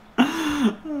chew it?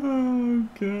 Oh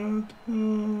God.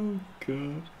 Oh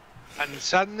God. And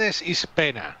sadness is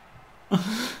pena.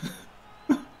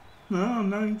 Oh,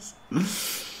 nice.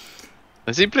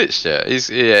 Has he blitzed yet?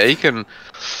 Yeah,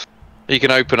 he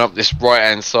can open up this right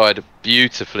hand side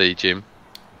beautifully, Jim.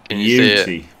 Can you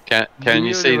see it? Can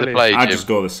you see the play, Jim? I'd just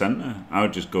go the centre. I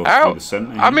would just go through the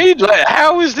centre. I mean, like,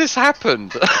 how has this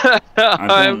happened? I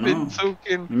don't know. Been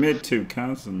talking. He made 2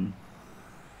 cards and.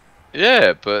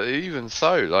 Yeah, but even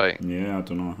so, like. Yeah, I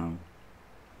don't know how.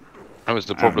 That was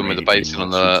the problem with the basing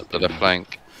on the left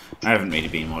flank. I haven't really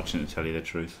been watching, to tell you the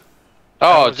truth.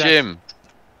 Oh, Jim.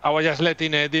 I was just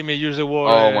letting Dimmy use the word.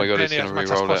 Oh my God, he's as gonna much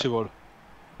as re-roll it. possible.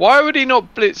 Why would he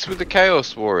not blitz with the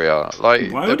Chaos Warrior?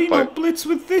 Like, why would he not blitz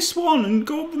with this one and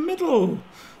go up the middle?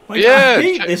 Like, yeah, I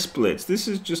hate this blitz. This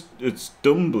is just, it's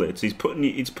dumb blitz. He's putting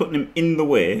him in the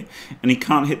way, and he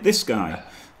can't hit this guy.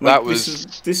 Like, this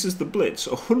is the blitz.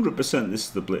 100% this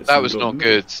is the blitz. That was not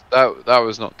good. That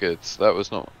was not good. That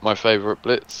was not my favourite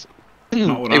blitz.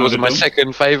 It wasn't my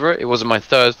second favourite. It wasn't my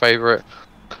third favourite.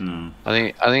 No. I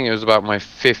think it was about my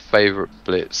 5th favourite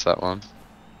blitz. That one.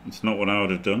 It's not what I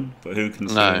would have done, but who can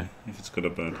say No. if it's good or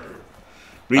bad?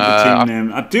 Read the team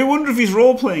name. I do wonder if he's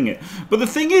role playing it. But the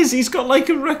thing is, he's got like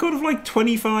a record of like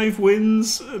 25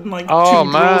 wins and like 2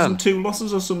 draws and 2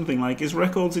 losses or something. Like, his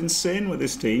record's insane with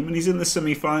this team, and he's in the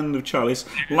semi-final of Chalice,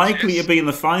 likely to be in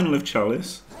the final of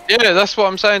Chalice. Yeah, that's what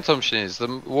I'm saying, Tom Shiniz.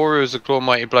 The Warriors of Claw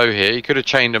Mighty Blow here. He could have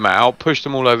chained them out, pushed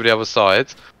them all over the other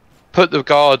side, put the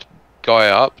guard guy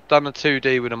up, done a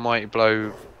 2D with a Mighty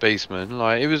Blow Beastman.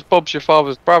 Like, it was Bob's your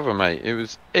father's brother, mate. It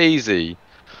was easy.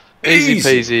 Easy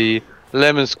peasy,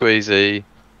 lemon squeezy,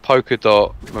 polka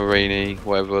dot, marini,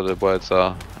 whatever the words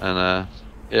are. And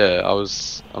yeah,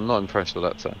 I'm not impressed with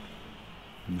that turn.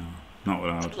 No, not what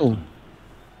I would do.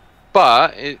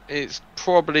 But it's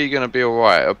probably going to be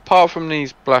alright. Apart from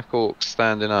these Black Orcs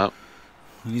standing up.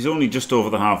 He's only just over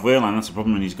the halfway line. That's the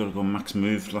problem, and he's got to go max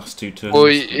move last 2 turns. Well,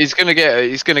 he's going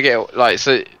to get like,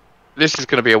 so this is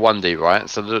going to be a 1D, right?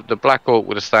 So the Black Orc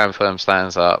with a stand firm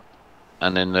stands up,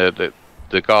 and then the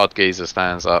guard geezer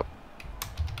stands up,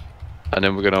 and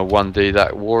then we're going to 1D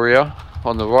that warrior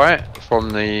on the right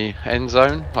from the end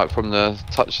zone, like from the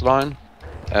touchline,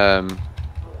 and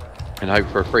hope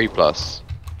for a 3+.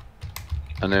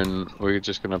 And then we're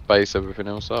just going to base everything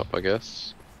else up, I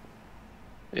guess.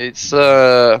 It's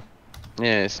yeah,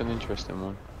 it's an interesting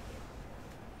one.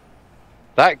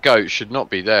 That goat should not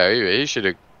be there either. He should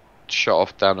have shot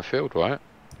off down the field, right?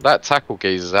 That tackle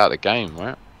geezer's out of the game,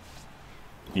 right?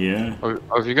 Yeah. Or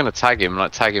if you're gonna tag him,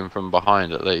 like, tag him from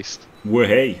behind at least.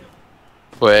 Way.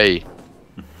 Way.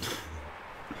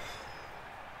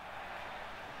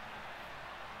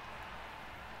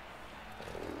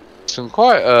 Some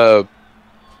quite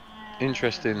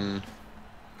interesting.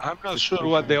 I'm not sure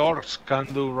what the orcs can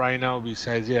do right now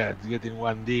besides, yeah, getting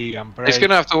 1D and pray. He's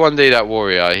gonna have to 1D that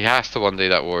warrior. He has to 1D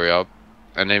that warrior,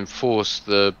 and then force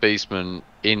the beastman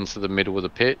into the middle of the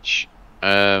pitch.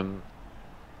 Yeah,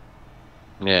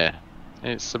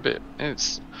 it's a bit.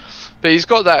 But he's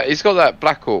got that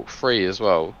Black Orc free as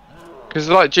well, because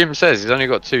like Jim says, he's only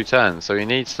got 2 turns, so he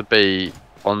needs to be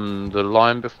on the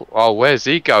line before. Oh, where's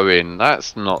he going?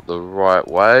 That's not the right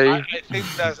way. I think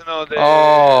that's not the.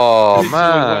 Oh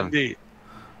man. 1D.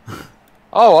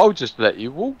 Oh, I'll just let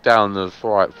you walk down the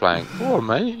right flank. Go on,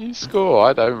 mate, you score.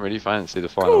 I don't really fancy the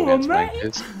final against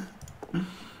Mankers.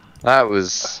 That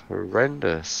was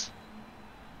horrendous.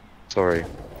 Sorry.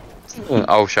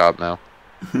 I'll shut up now.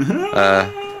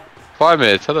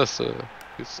 Faemir, tell us good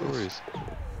stories.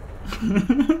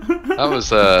 That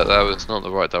was not the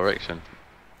right direction.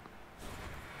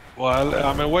 Well,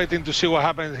 I'm waiting to see what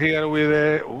happens here with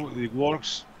the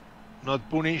works not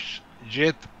punished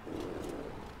yet.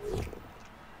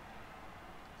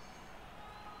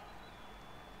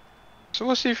 So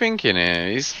what's he thinking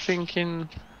here? He's thinking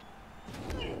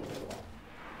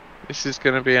this is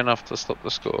going to be enough to stop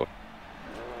the score.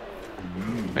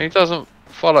 He doesn't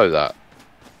follow that.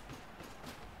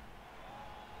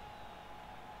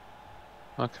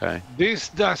 Okay. This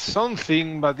does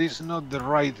something, but it's not the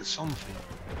right something.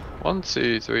 1,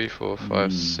 2, 3, 4,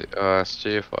 5, 6. It's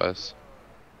GFIs.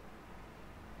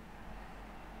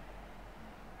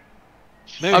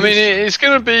 Maybe I mean, it's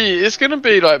gonna be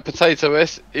like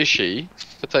potato-ishy,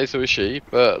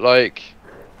 but like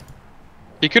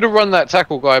He could have run that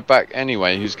tackle guy back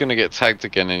anyway, who's going to get tagged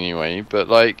again anyway, but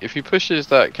like, if he pushes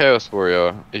that Chaos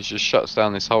Warrior, it just shuts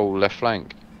down this whole left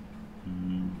flank.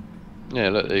 Yeah,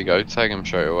 look, there you go, tag him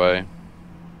straight away.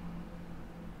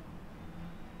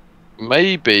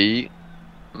 Maybe...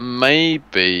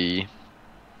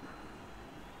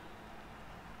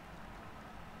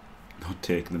 Not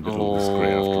taking the middle of the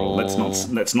screen after all.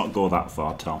 Let's not go that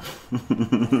far, Tom.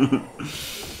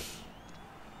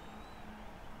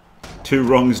 Two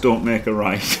wrongs don't make a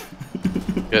right.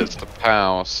 Gets the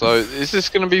power. So is this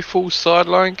going to be full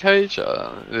sideline cage?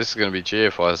 This is going to be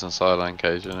GFIs and sideline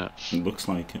cage, isn't it? It looks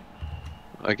like it.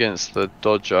 Against the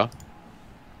Dodger.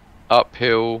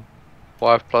 Uphill,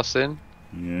 5+ in.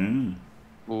 Yeah.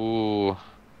 Ooh,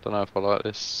 don't know if I like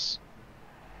this.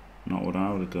 Not what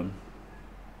I would have done.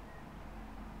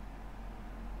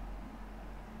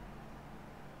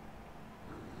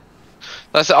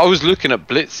 I was looking at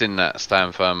blitzing that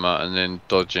stand firm and then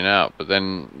dodging out, but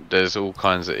then there's all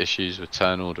kinds of issues with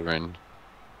turn ordering.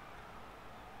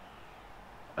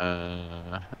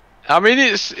 I mean,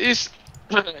 it's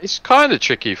kind of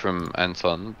tricky from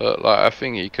Anton, but like I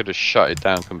think he could have shut it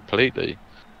down completely.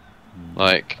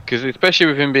 Like, because especially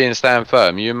with him being stand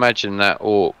firm, you imagine that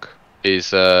orc is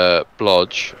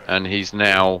blodge, and he's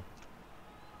now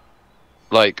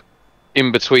like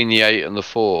in between the 8 and the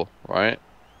 4, right?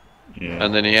 Yeah.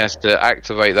 And then he has to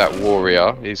activate that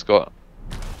warrior. He's got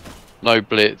no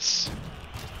blitz.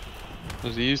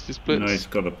 Has he used his blitz? No, he's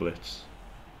got a blitz.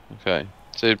 Okay,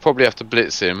 so he'd probably have to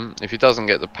blitz him. If he doesn't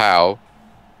get the POW,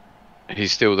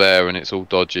 he's still there, and it's all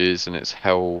dodges, and it's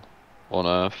hell on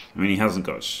earth. I mean, he hasn't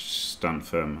got stand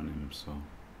firm on him, so.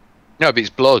 No, but he's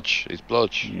blodge. He's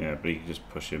blodge. Yeah, but he can just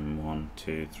push him 1,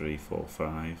 2, 3, 4,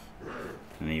 5,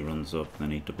 and he runs up, and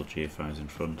then he double GFIs in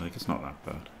front. Like, it's not that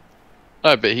bad.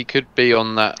 No, but he could be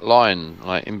on that line,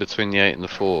 like in between the 8 and the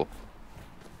 4.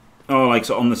 Oh, like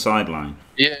so on the sideline.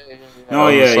 Yeah. Oh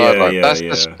yeah. That's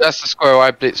the square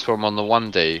I blitz from on the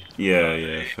 1D.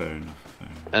 Yeah, fair enough.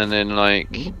 And then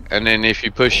and then if you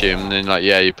push him, then like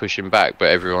you push him back, but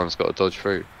everyone's got to dodge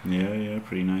through. Yeah,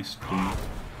 pretty nice.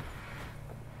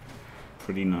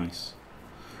 Pretty nice.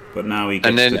 But now he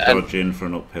gets to dodge in for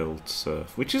an uphill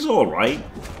surf, which is all right.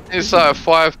 It's like a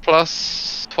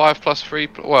 5+, 3.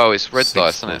 Well, it's red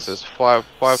dice, isn't it? So it's 5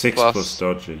 6 plus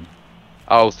dodging.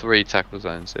 Oh, 3 tackle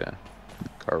zones. Yeah,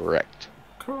 correct.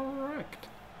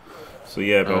 So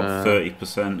yeah, about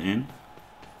 30% in,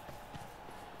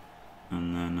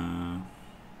 and then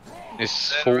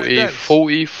it's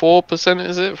 44%.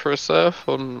 Is it for a surf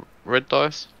on red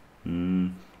dice?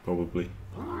 Probably.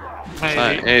 So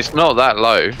it's not that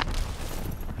low.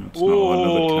 It's not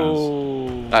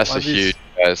another That's a huge.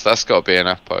 That's got to be an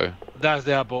Apo. That's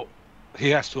the Apo. He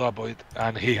has to Apo it,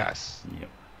 and he has. Yep.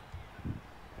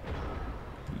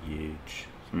 Huge.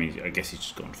 I mean, I guess he's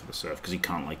just gone for the surf because he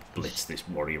can't like blitz this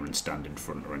warrior and stand in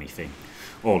front or anything.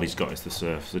 All he's got is the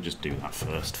surf, so just do that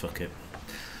first. Fuck it.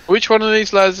 Which one of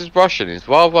these lads is Russian? Is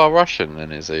Varvar Russian?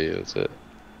 Then is he? Is it?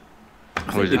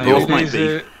 Or is it both might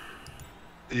be?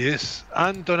 Yes,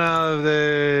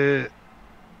 Antonavt.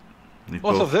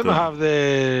 Both of them have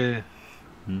the.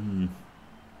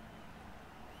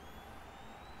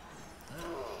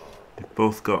 They've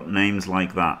both got names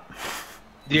like that.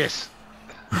 Yes.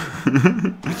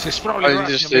 Which is probably Russian,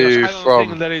 just because I don't from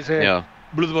think there is a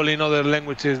Blood Bowl in other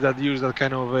languages that use that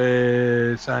kind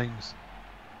of signs.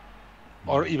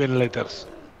 Or even letters.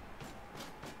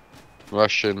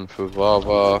 Russian for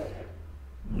Varvar.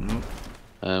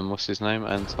 What's his name?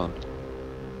 Anton.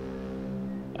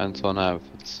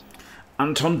 Antonavt.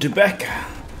 Anton Dubek.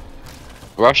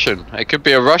 Russian. It could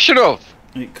be a Russianov.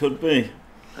 It could be.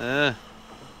 I'm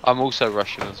also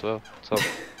Russian as well. So.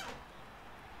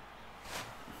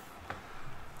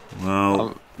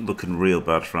 Well, looking real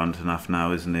bad for Antonavt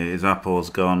now, isn't he? His Apo's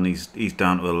gone. He's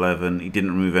down to 11. He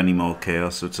didn't remove any more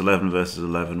chaos, so it's 11 versus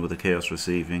 11 with the chaos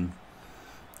receiving.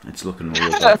 It's looking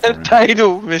real bad for him.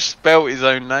 Taidel misspelt his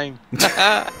own name.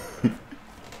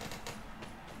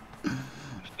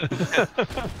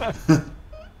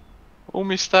 All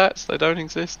my stats, they don't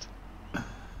exist.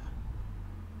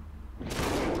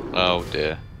 Oh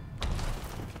dear.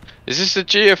 Is this a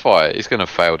GFI? He's gonna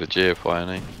fail the GFI,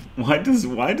 isn't he? Why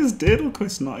does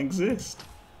Daedalus not exist?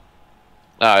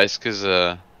 No, it's because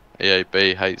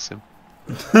EAB hates him.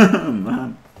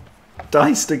 Man.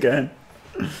 Diced again.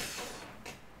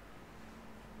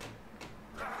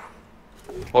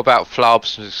 What about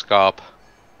Flabskarp?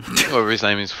 Whatever his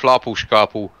name is,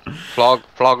 Flapelskapel.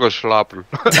 Flaggerslapel.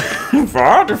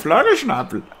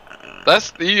 Flaggerslapel.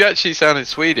 You actually sounded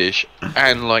Swedish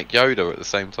and like Yoda at the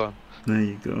same time. There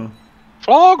you go.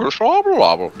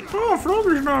 Flaggerslapel. Oh,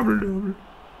 Flaggerslapel.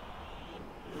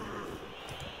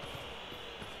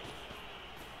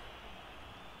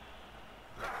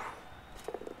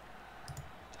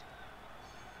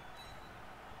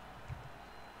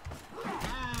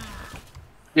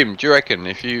 Jim, do you reckon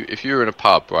if you were in a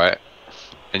pub, right,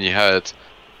 and you heard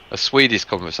a Swedish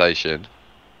conversation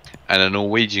and a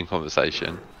Norwegian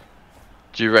conversation,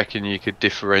 do you reckon you could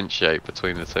differentiate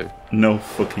between the two? No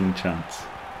fucking chance.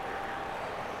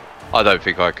 I don't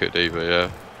think I could either. Yeah.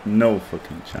 No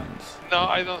fucking chance. No,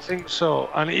 I don't think so.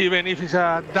 And even if it's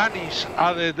a Danish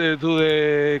added to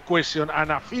the question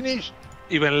and a Finnish,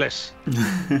 even less.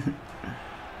 I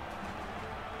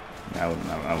wouldn't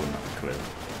have a clue.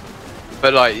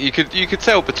 But like you could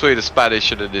tell between a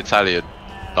Spanish and an Italian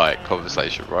like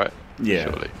conversation, right? Yeah.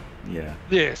 Surely. Yeah.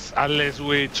 Yes, unless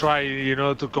we try,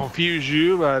 to confuse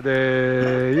you, but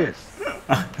yes.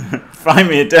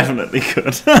 Faemir definitely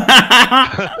could.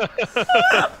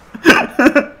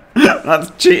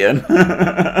 That's cheating.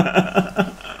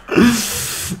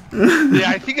 Yeah,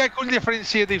 I think I could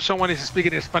differentiate if someone is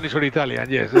speaking Spanish or Italian.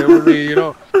 Yes, it would be,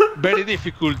 very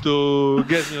difficult to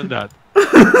get me on that.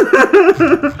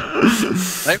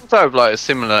 They also have like a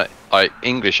similar like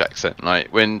English accent.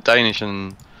 Like when Danish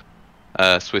and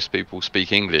Swiss people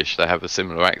speak English, they have a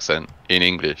similar accent in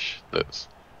English.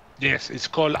 Yes, it's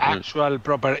called actual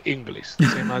proper English,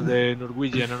 same as the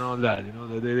Norwegian and all that.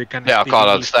 They can. Yeah, I speak can't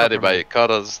English understand it, properly. mate.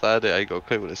 Can't understand it. I ain't got a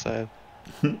clue what they're saying.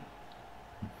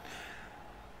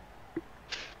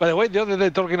 By the way, the other day,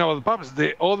 talking about pubs,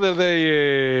 the other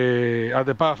day at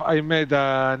the pub, I met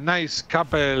a nice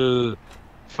couple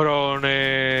from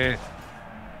that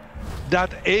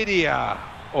area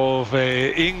of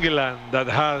England that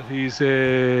has his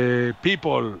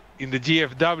people in the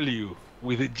GFW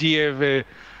with the GF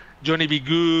Johnny B.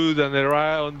 Good and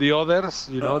on the others,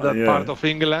 that yeah. part of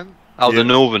England. Oh, Yeah. the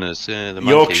Northerners, yeah, the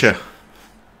monkeys. Yorkshire.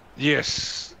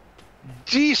 Yes.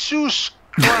 Jesus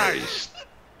Christ.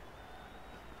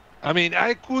 I mean,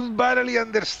 I could barely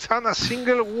understand a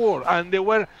single word, and they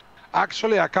were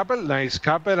actually a couple, nice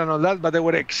couple and all that, but they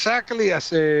were exactly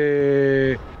as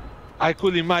I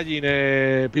could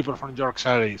imagine people from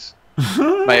Yorkshire is.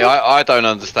 Mate, I don't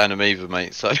understand them either,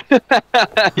 mate, so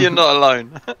you're not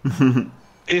alone.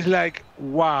 It's like,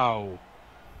 wow.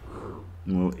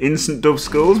 Well, instant dub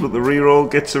skulls, but the reroll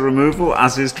gets a removal,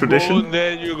 as is tradition. Oh,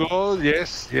 there you go.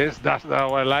 Yes, that's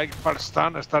how I like. First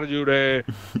turn, start your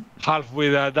half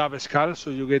with a dub skull, so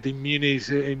you get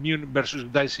immune versus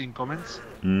dicing comments.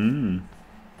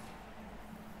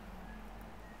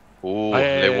 Oh,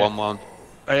 little 1-1.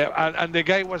 And the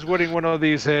guy was wearing one of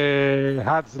these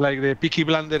hats, like the Peaky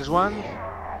Blinders one.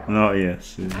 Oh,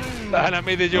 yes. And I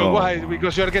made the joke, why?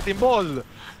 Because you're getting bald.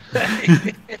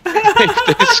 If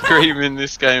they're screaming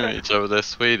this game at each other, they're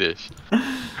Swedish.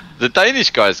 The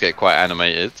Danish guys get quite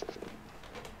animated.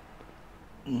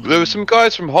 There were some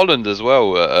guys from Holland as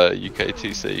well at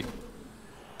UKTC.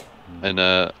 And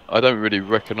I don't really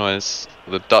recognise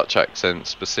the Dutch accent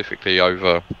specifically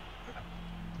over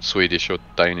Swedish or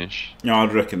Danish. Yeah,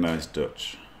 I'd recognise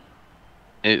Dutch.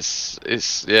 It's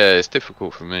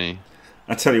difficult for me.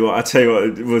 I tell you what,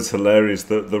 it was hilarious.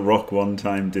 The Rock one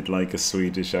time did like a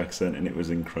Swedish accent, and it was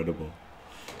incredible.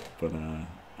 But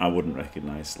I wouldn't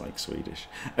recognise like Swedish.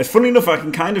 Funny enough, I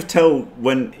can kind of tell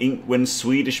when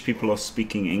Swedish people are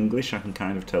speaking English. I can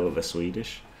kind of tell that they're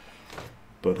Swedish.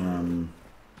 But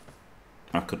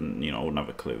I couldn't, I wouldn't have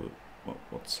a clue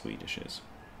what Swedish is.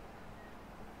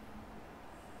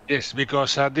 Yes,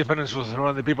 because difference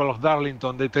from the people of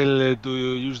Darlington, they tell to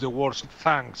use the words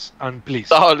thanks and please.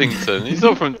 Darlington. He's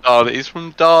not from Darlington. He's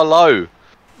from Darlow.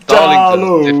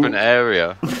 Darlington's a different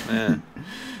area. Yeah.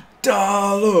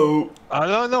 Darlow.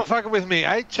 No, fuck with me.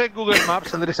 I checked Google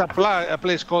Maps and there is a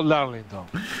place called Darlington.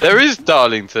 There is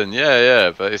Darlington,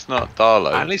 yeah, but it's not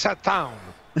Darlow. And it's a town.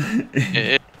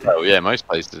 Oh yeah, most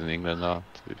places in England are,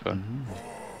 to be fair.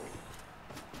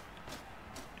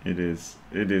 It is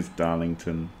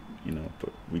Darlington,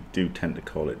 but we do tend to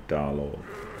call it Darlow.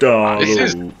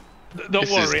 Darlow. Don't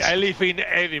worry, I live in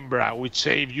Edinburgh, which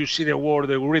if you see the word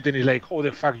written, is like, how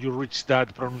the fuck you reach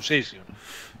that pronunciation?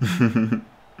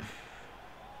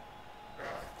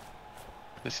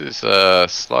 This is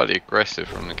slightly aggressive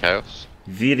from the Chaos.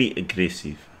 Very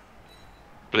aggressive.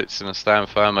 Blitzing a stand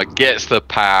firmer, gets the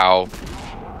pow.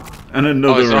 And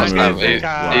another he's not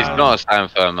wow. a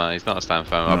stand firmer. He's not a stand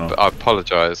firmer. No. I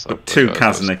apologise. But 2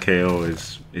 Kaz and a KO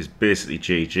is basically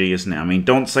GG, isn't it? I mean,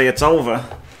 don't say it's over.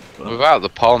 Without the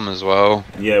palm as well.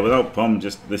 Yeah, without Pom,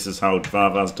 this is how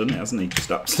Varvar's done it, hasn't he?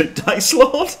 Just absolute dice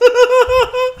lord.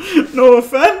 No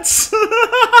offence.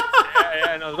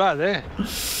 Yeah, not bad, eh?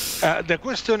 The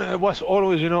question was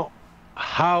always,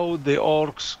 how the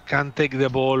orcs can take the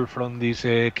ball from this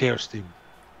Chaos team.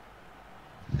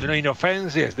 In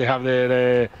offense, yes, they have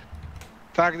their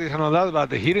tactics and all that, but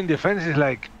here in defense is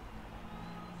like,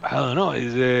 I don't know,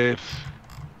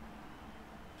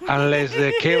 Unless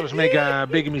the Chaos make a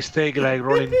big mistake like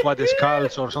rolling quad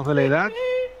skulls or something like that,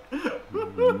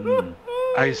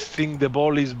 I think the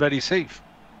ball is very safe.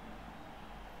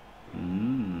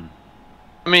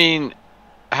 I mean,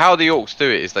 how the Orcs do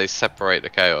it is they separate the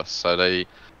Chaos. So they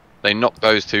knock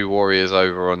those two warriors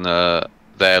over on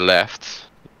their left,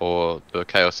 or the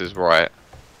Chaos's right,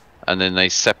 and then they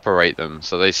separate them.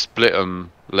 So they split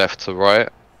them left to right.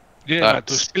 Yeah, but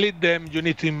to split them, you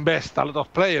need to invest a lot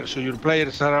of players, so your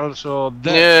players are also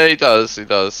there. Yeah, he does. He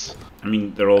does. I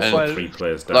mean, they're also 3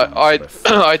 players down. Like,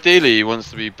 ideally, he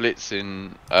wants to be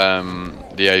blitzing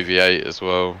the AV8 as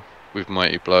well with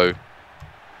Mighty Blow,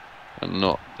 and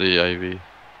not the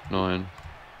AV9.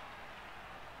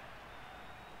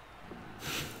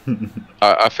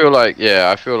 I feel like,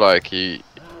 I feel like he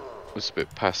was a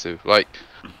bit passive. Like,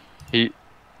 I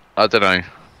don't know.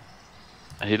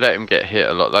 He let him get hit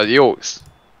a lot. Like the Orcs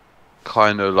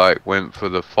kind of like went for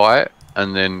the fight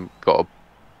and then got a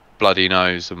bloody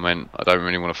nose and went, I don't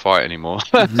really want to fight anymore.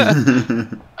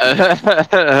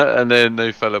 And then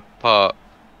they fell apart.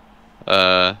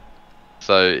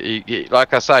 So he,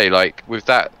 like I say, like with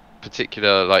that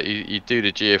particular, like you do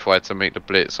the GFI to make the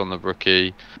blitz on the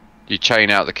rookie. You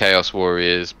chain out the Chaos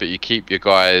Warriors, but you keep your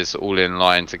guys all in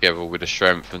line together with the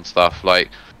strength and stuff. Like,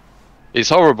 it's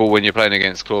horrible when you're playing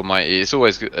against Claw Mighty. It's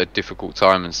always a difficult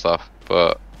time and stuff.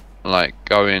 But like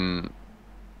going,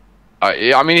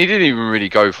 I mean, he didn't even really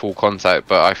go full contact,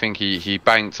 but I think he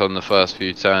banked on the first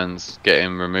few turns,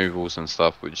 getting removals and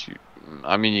stuff. Which,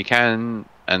 I mean, you can,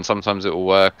 and sometimes it will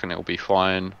work and it will be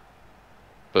fine.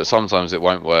 But sometimes it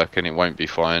won't work and it won't be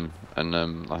fine. And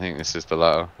I think this is the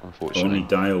latter, unfortunately. Only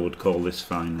Dio would call this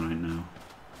fine right now.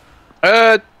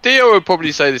 Dio would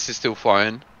probably say this is still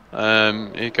fine.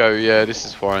 He'd go, yeah, this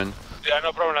is fine. Yeah,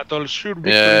 no problem at all. Should be.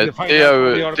 Yeah,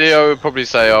 Dio would probably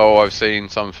say, oh, I've seen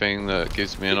something that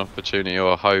gives me an opportunity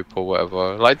or hope or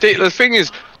whatever. Like, the thing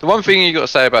is, the one thing you got to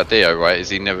say about Dio, right, is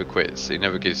he never quits. He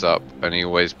never gives up, and he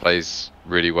always plays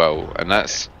really well. And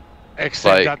that's...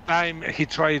 Except that time he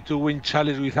tried to win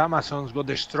challenge with Amazons, got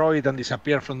destroyed and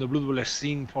disappeared from the bloodbowl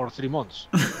scene for 3 months.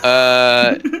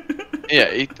 Yeah,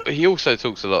 he also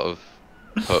talks a lot of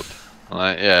pup.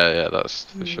 Like, yeah, that's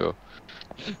for sure.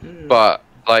 But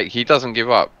like, he doesn't give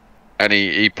up, and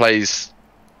he plays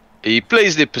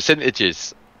the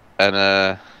percentages,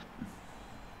 and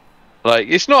like,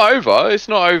 it's not over. It's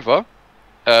not over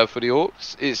for the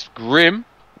Orcs. It's grim,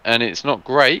 and it's not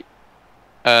great.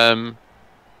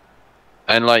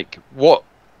 And like, what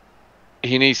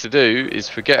he needs to do is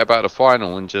forget about the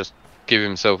final and just give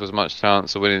himself as much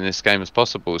chance of winning this game as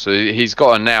possible. So he's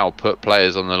got to now put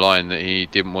players on the line that he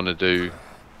didn't want to do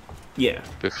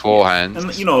beforehand.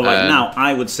 And you know, like, now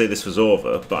I would say this was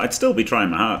over, but I'd still be trying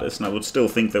my hardest, and I would still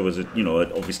think there was a, you know,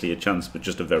 obviously a chance, but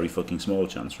just a very fucking small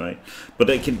chance, right? But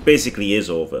it basically is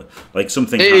over. Like,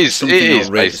 something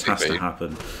outrageous has to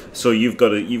happen. So you've got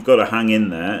to hang in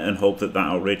there and hope that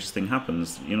outrageous thing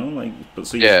happens. You know, like, but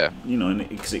so you know,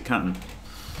 because it can.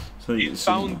 So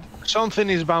something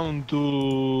is bound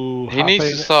to. He needs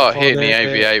to start hitting the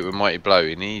AV8 with Mighty Blow.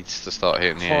 He needs to start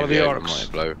hitting the AV8 with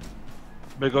Mighty Blow.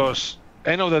 Because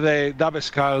end of the day, double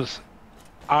skulls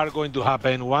are going to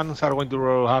happen. Ones are going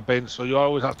to happen. So you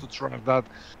always have to track that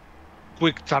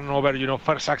quick turnover. You know,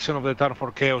 first action of the turn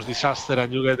for chaos disaster,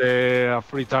 and you get a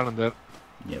free turn there.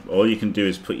 Yeah, but all you can do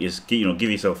is give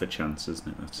yourself a chance, isn't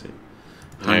it? That's it.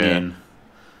 Hang in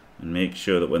and make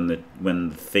sure that when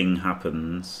the thing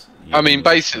happens. I mean,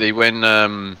 basically, when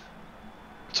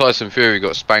Tyson Fury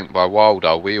got spanked by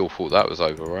Wilder, we all thought that was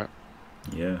over, right?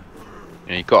 Yeah.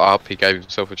 And he got up, he gave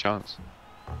himself a chance.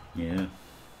 Yeah.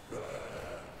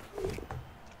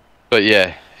 But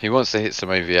yeah, he wants to hit some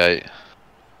AV8.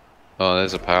 Oh,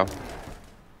 there's a pal.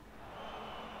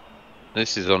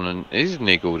 This is on an... He's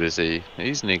niggled, is he?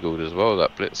 He's niggled as well,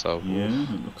 that Blitzer.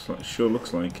 Yeah, sure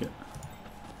looks like it.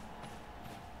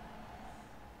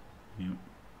 Yep.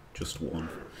 Just one.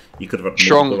 You could have had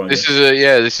strong. This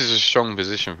is a strong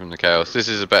position from the Chaos. This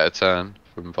is a better turn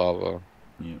from Varvar.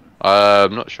 Yeah.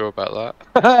 I'm not sure about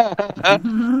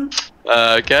that.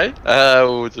 Okay,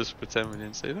 we'll just pretend we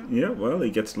didn't see that. Yeah, well, he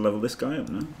gets to level this guy up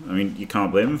now. I mean, you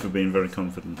can't blame him for being very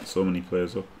confident. So many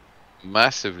players up.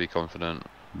 Massively confident.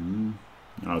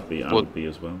 I would be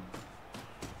as well.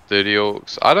 Do the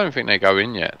Orcs? I don't think they go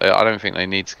in yet. I don't think they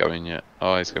need to go in yet.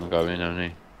 Oh, he's going to go in, isn't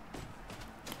he?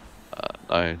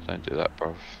 No, don't do that,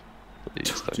 bruv.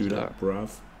 Please don't do that,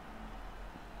 bruv.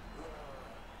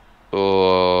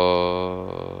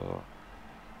 Oh.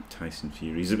 Tyson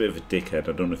Fury. He's a bit of a dickhead.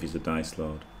 I don't know if he's a dice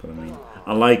lord, but I mean,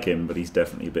 I like him, but he's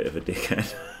definitely a bit of a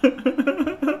dickhead.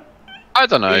 I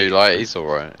don't know, like, he's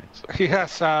alright. He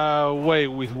has a way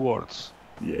with words.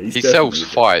 Yeah, he sells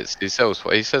fights. He sells.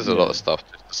 He says a lot of stuff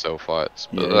just to sell fights,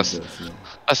 but that's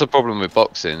the problem with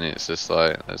boxing. It's just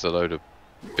like there's a load of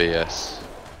BS.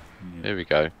 Yeah. Here we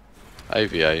go.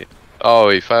 AV8. Oh,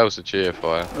 he fails the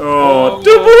GFI. Oh,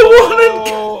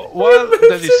 double one! Well,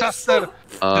 the disaster.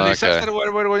 The disaster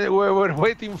we're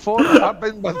waiting for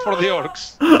happened, but for the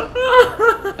orcs.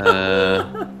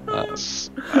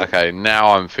 That's okay.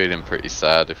 Now I'm feeling pretty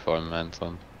sad if I'm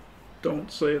Anton.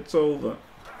 Don't say it's over.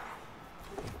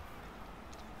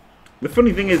 The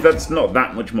funny thing is that's not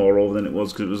that much more over than it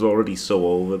was because it was already so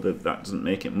over that doesn't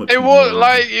make it much. It more was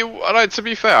like to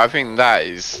be fair, I think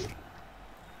that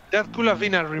could have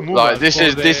been a removal. Like this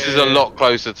is a lot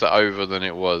closer to over than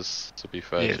it was. To be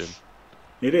fair, Jim.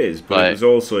 It is, but like, it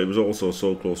was also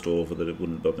so close to over that it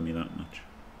wouldn't bother me that much.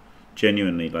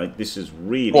 Genuinely, like this is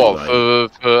really.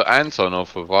 What for Anton or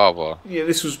for Varvar? Yeah,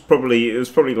 this was probably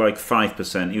like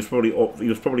 5%. He was probably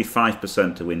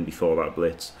 5% to win before that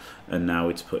blitz, and now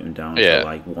it's put him down to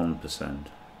like 1%.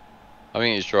 I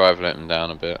think his drive let him down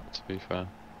a bit. To be fair.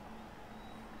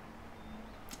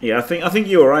 Yeah, I think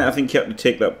you were right. I think he had to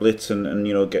take that blitz and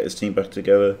you know get his team back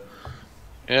together.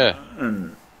 Yeah.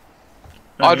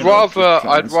 I'd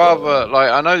rather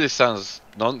like I know this sounds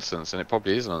nonsense and it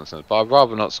probably is nonsense, but I'd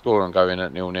rather not score and go in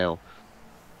at 0-0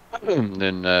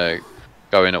 than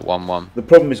go in at 1-1. The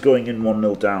problem is going in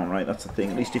 1-0 down, right? That's the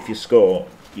thing. At least if you score,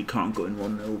 you can't go in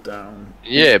 1-0 down.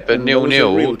 Yeah, but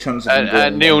 0-0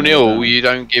 at 0-0 you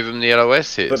don't give them the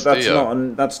LOS hits.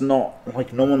 But that's not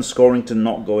like no one's scoring to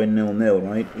not go in 0-0,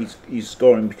 right? He's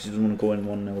scoring because he doesn't want to go in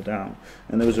 1-0 down,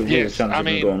 and there was a real chance of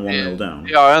him going 1-0 down.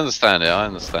 Yeah, I understand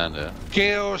it.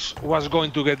 Chaos was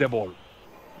going to get the ball.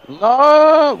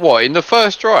 No, what in the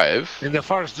first drive? In the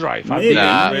first drive, maybe.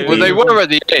 Nah. Well, they were at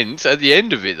the end. At the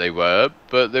end of it, they were,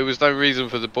 but there was no reason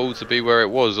for the ball to be where it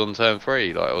was on turn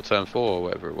 3, like or turn 4, or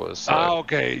whatever it was. So.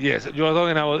 Okay, yes, you are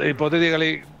talking about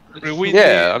hypothetically.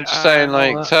 Yeah, I'm just saying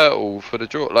like turtle for the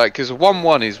draw, like because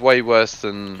 1-1 is way worse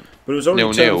than. But it was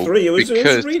only turn 3. It was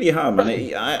really hard,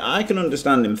 man. I can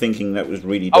understand him thinking that was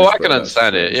really. Oh, I can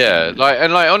understand it. Yeah, like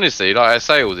honestly, like I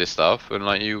say all this stuff, and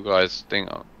like you guys think.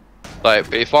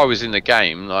 Like if I was in the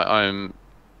game, like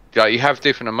you have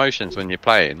different emotions when you're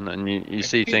playing, and you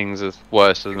see things as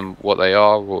worse than what they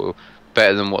are, or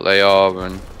better than what they are,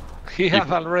 and he has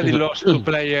already lost 2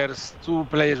 players. 2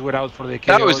 players were out for the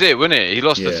chaos. That was it, wasn't it? He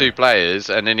lost the 2 players,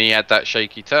 and then he had that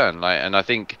shaky turn. Like, and I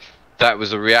think that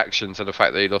was a reaction to the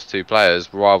fact that he lost 2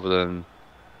 players, rather than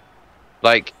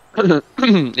like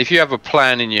if you have a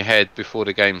plan in your head before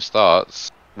the game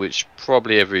starts, which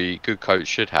probably every good coach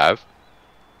should have.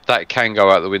 That can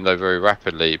go out the window very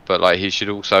rapidly, but like he should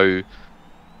also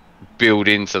build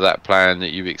into that plan that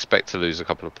you expect to lose a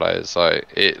couple of players. Like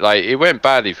it went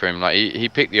badly for him. Like he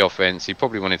picked the offense. He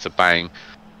probably wanted to bang.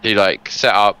 He like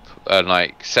set up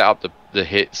the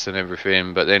hits and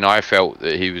everything. But then I felt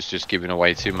that he was just giving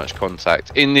away too much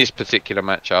contact in this particular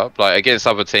matchup. Like against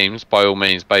other teams, by all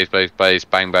means, base,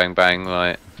 bang, bang, bang.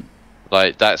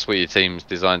 Like that's what your team's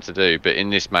designed to do. But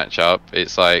in this matchup,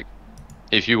 it's like.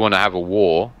 If you want to have a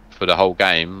war for the whole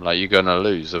game, like you're gonna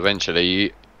lose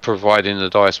eventually, providing the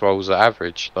dice rolls are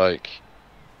average. Like,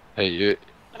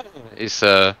 it's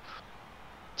so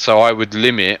I would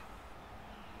limit.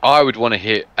 I would want to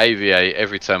hit AVA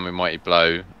every turn with Mighty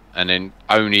Blow, and then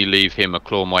only leave him a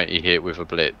Claw Mighty hit with a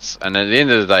Blitz. And at the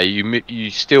end of the day,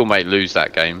 you still may lose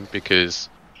that game because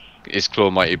it's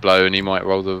Claw Mighty Blow, and he might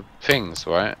roll the things,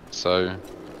 right? So.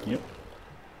 Yep.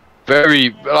 Very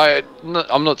like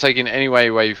I'm not taking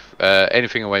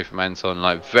anything away from Anton.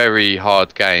 Like very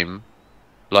hard game.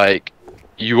 Like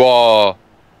you are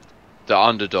the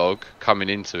underdog coming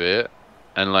into it,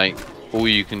 and like all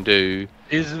you can do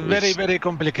is very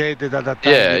complicated at that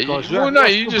time because you have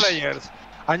 2 players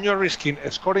and you're risking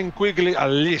scoring quickly at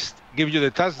least give you the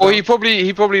touchdown. Well, he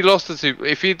probably lost the 2.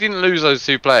 If he didn't lose those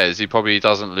 2 players, he probably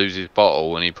doesn't lose his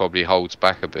bottle, and he probably holds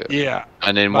back a bit. Yeah.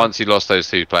 And then once he lost those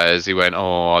 2 players, he went,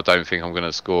 "Oh, I don't think I'm going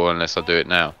to score unless I do it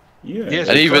now." Yeah. Yes,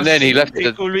 and even then, he left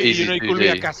it. Could be, it could be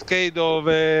a cascade of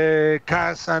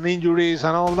casts and injuries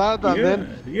and all that, and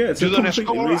then you don't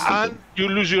score, and you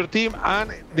lose your team,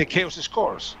 and the chaos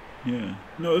scores. Yeah.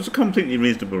 No, it's a completely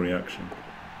reasonable reaction.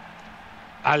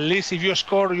 At least if you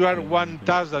score, you are 1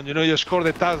 touchdown. You know, you score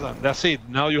the touchdown. That's it.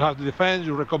 Now you have to defend.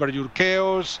 You recover your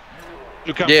chaos.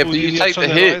 You can but you take the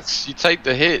hits. You take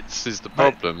the hits is the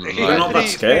problem. They're not that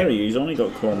scary. He's only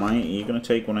got Claw Mighty. You're going to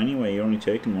take one anyway. You're only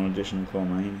taking 1 additional Claw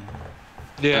Mighty.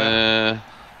 Yeah.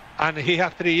 And he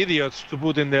had 3 idiots to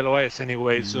put in the LOS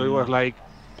anyway, so it was like,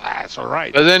 it's all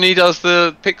right. But then he does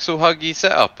the pixel huggy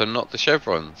setup and not the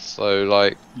chevrons. So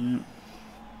like.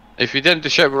 If he did the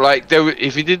chevron, like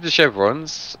if he did the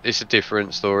chevrons, it's a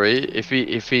different story. If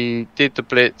he did the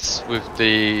blitz with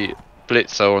the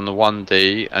blitzer on the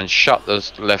 1D and shut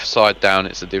the left side down,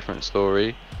 it's a different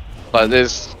story. Like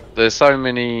there's so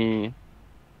many.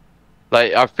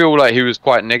 Like I feel like he was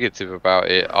quite negative about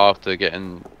it after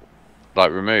getting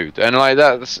like removed, and like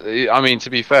that's. I mean, to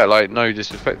be fair, like no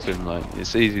disrespect to him, like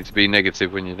it's easy to be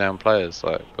negative when you're down players,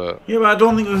 like. But yeah, but I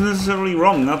don't think it was necessarily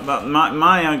wrong.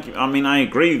 I mean, I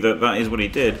agree that is what he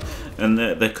did, and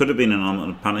there could have been an element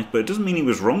of panic, but it doesn't mean he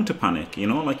was wrong to panic. You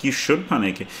know, like you should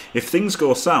panic if things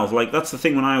go south. Like that's the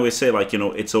thing when I always say, like, you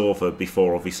know, it's over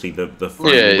before obviously the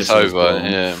final it's over. blown.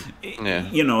 Yeah.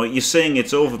 You know, you're saying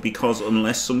it's over because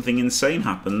unless something insane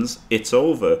happens, it's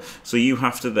over. So you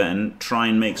have to then try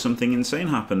and make something insane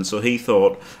happen. So he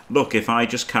thought, look, if I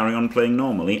just carry on playing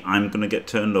normally, I'm going to get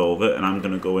turned over and I'm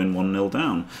going to go in 1-0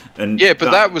 down. And yeah,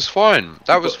 but that was fine.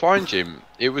 That was fine, Jim.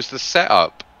 It was the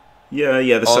setup. Yeah,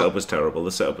 the setup was terrible.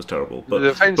 The setup was terrible. But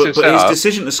his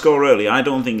decision to score early, I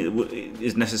don't think it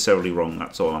is necessarily wrong.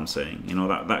 That's all I'm saying. You know,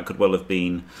 that could well have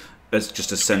been as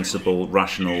just a sensible,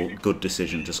 rational, good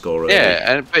decision to score early.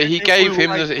 Yeah, but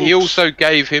he also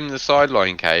gave him the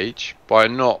sideline cage by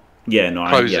not. Yeah, no,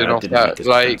 I didn't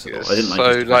like his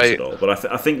defense at all.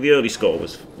 But I think the early score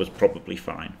was probably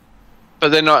fine. But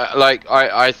then,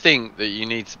 I think that you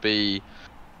need to be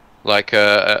like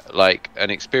an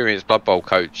experienced Blood Bowl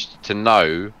coach to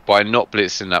know by not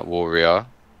blitzing that warrior,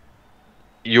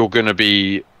 you're going to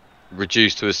be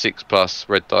reduced to a 6+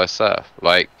 red dice surf.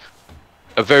 Like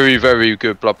a very, very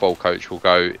good Blood Bowl coach will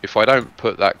go, if I don't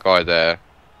put that guy there,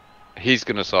 he's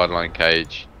going to sideline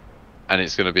cage, and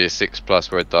it's going to be a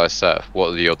 6+ red dice surf. What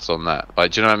are the odds on that?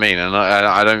 Like, do you know what I mean? And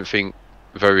I don't think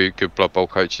very good Blood Bowl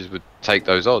coaches would take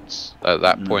those odds at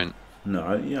that point.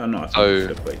 I think he should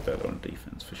have played better on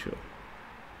defense for sure.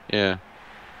 Yeah.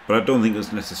 But I don't think it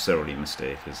was necessarily a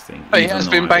mistake. His thing. He has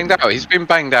been banged out. He's been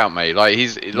banged out, mate. Like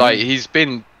he's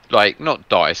been like not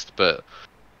diced, but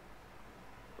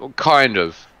kind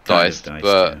of diced.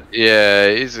 But yeah,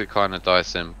 it is a kind of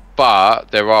dicing.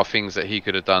 But there are things that he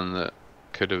could have done that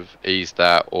could have eased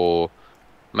that or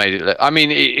made it. I mean,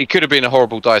 it could have been a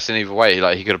horrible dice in either way.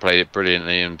 Like he could have played it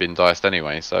brilliantly and been diced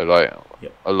anyway. So like,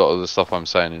 a lot of the stuff I'm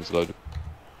saying is a load of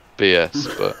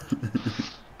BS.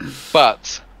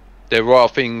 But there are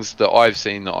things that I've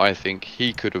seen that I think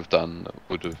he could have done that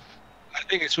would have. I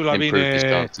think it should have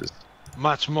been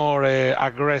much more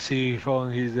aggressive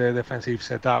on his defensive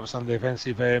setups and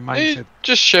defensive mindset.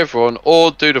 Just chevron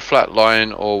or do the flat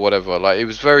line or whatever. Like it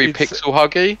was very pixel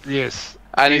huggy. Yes.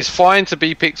 And it's fine to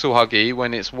be pixel huggy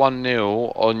when it's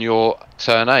 1-0 on your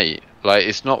turn 8. Like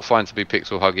it's not fine to be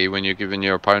pixel huggy when you're giving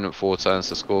your opponent 4 turns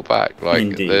to score back. Like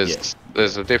indeed,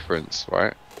 there's a difference,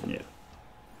 right? Yeah.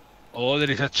 Oh, there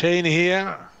is a chain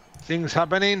here. Things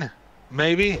happening.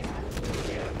 Maybe.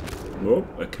 Whoa,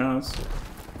 a cars.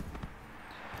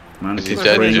 Man, is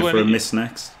ready for a miss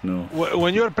next? No.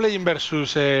 When you are playing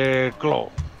versus Claw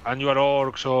and you are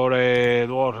orcs or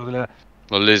dwarves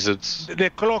or lizards, the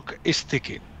clock is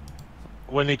ticking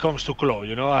when it comes to Claw.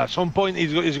 You know, at some point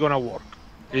it's gonna work.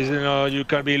 You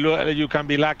can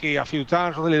be lucky a few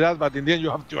times or like that, but in the end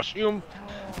you have to assume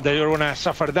that you're gonna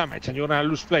suffer damage and you're gonna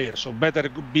lose players. So better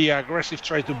be aggressive,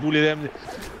 try to bully them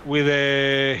with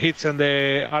the hits and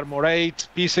the armor 8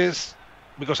 pieces,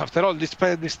 because after all, this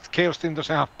chaos team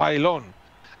doesn't have pile-on.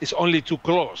 It's only 2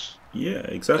 claws. Yeah,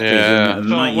 exactly. Yeah. And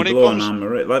mighty blow and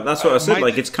armor 8. Like that's what I said.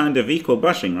 Like it's kind of equal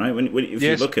bashing, right? If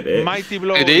you look at it, mighty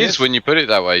blow. It is when you put it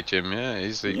that way, Jim. Yeah,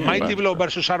 mighty blow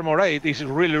versus armor 8 is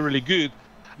really, really good.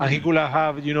 And he could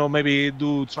have, maybe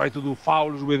try to do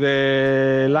fouls with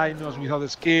the Linus without the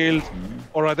skills,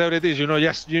 or whatever it is.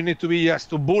 You need to be just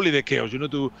to bully the chaos.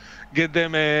 To get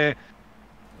them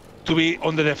to be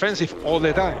on the defensive all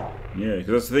the time. Yeah,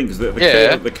 because that's the thing.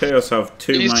 Because the chaos have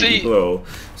 2 mighty blow.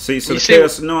 So the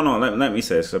chaos. No. Let me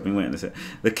say this. I've been waiting to say.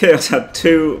 The chaos had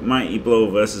 2 mighty blow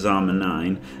versus armor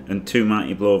 9 and 2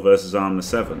 mighty blow versus armor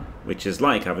 7, which is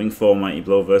like having 4 mighty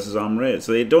blow versus armor 8.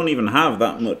 So they don't even have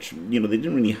that much. They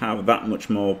didn't really have that much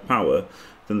more power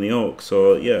than the orcs.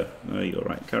 So yeah, there you go.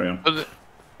 Right, carry on.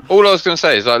 All I was going to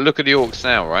say is, like, look at the orcs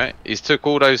now, right? He's took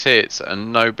all those hits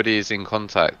and nobody is in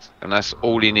contact, and that's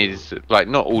all he needed to. Like,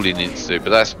 not all he needed to do, but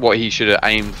that's what he should have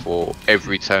aimed for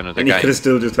every turn of the game. He could have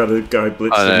still just had a guy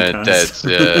blitz and dead.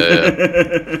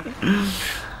 Yeah.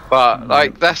 But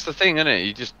like, that's the thing, isn't it?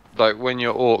 You just like when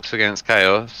you're orcs against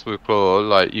chaos with claw,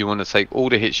 like you want to take all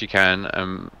the hits you can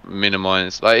and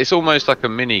minimize. Like it's almost like a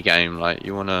mini game. Like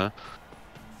you want to.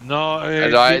 No,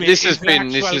 like, this is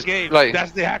like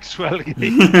that's the actual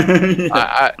game.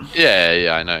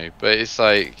 yeah, I know, but it's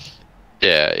like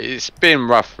Yeah, it's been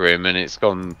rough for him and it's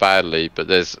gone badly, but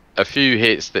there's a few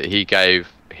hits that he gave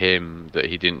him that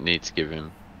he didn't need to give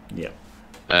him. Yeah.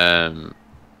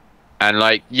 And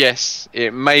like, yes,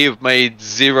 it may have made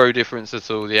zero difference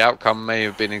at all. The outcome may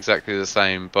have been exactly the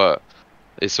same, but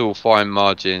it's all fine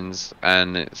margins,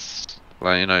 and it's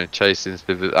like, you know, chasing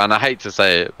slivers. And I hate to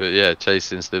say it, but yeah,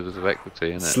 chasing slivers of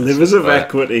equity. Isn't it? Slivers of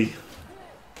equity.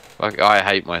 Like, I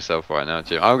hate myself right now,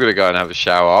 Jim. I'm gonna go and have a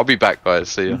shower. I'll be back, guys.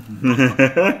 See ya.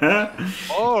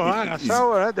 All right, a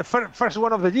shower, the first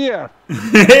one of the year.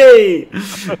 Hey!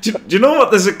 Do you know what?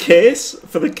 There's a case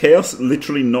for the Chaos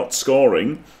literally not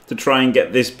scoring to try and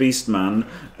get this beast man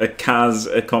a Kaz,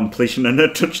 a completion, and a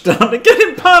touchdown to get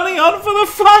him piling on for the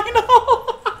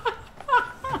final.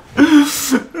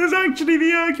 There's actually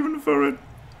the argument for it.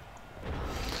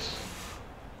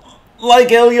 Like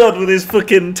Elyod with his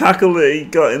fucking tackle that he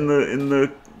got in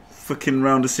the fucking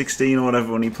round of 16 or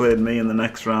whatever when he played me in the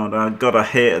next round. I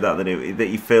hated that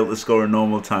he failed to score in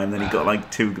normal time. Then he got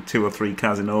like two or three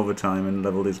Kaz in overtime and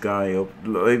leveled his guy up.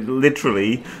 Like,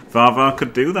 literally, Varvar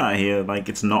could do that here. Like,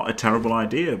 it's not a terrible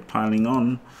idea. Piling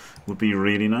on would be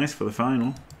really nice for the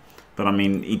final. But I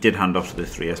mean, he did hand off to the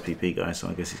 3 SPP guy, so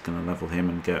I guess he's going to level him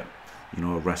and get, you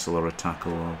know, a wrestle or a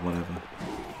tackle or whatever.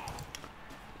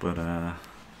 But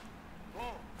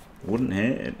wouldn't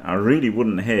hate it. I really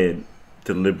wouldn't hate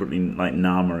deliberately like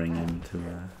nammering him to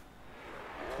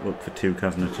look for 2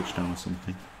 Kaz and a touchdown or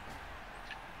something.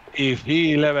 If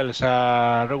he levels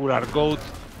a regular goat,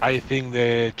 I think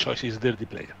the choice is Dirty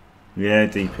Player. Yeah,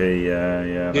 DP,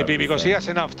 yeah. DP, because he has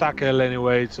enough tackle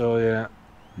anyway, so yeah.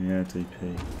 Yeah,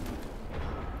 DP.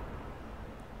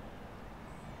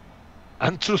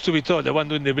 And truth to be told, the one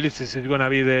doing the blitzes is going to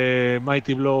be the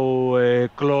Mighty Blow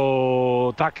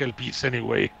claw tackle piece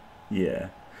anyway. Yeah.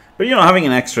 But, you know, having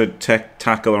an extra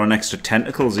tackle or an extra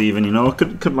tentacles even, you know,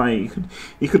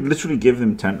 you could literally give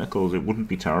them tentacles. It wouldn't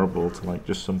be terrible to, like,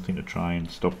 just something to try and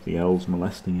stop the elves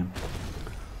molesting him.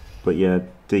 But, yeah,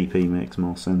 DP makes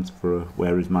more sense for a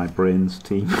Where Is My Brains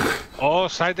team. Oh,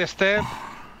 side step.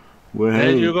 Well,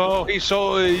 there you go. He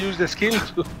saw use the skill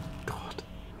to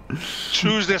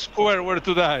choose the square where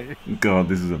to die. God,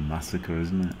 this is a massacre,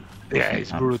 isn't it? Yeah,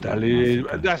 it's brutal.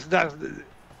 That's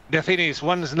the thing is,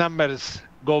 once numbers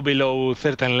go below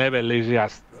certain level, it's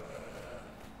just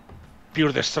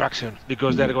pure destruction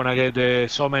because they're gonna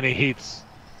get so many hits.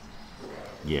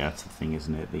 Yeah, that's the thing,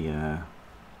 isn't it? The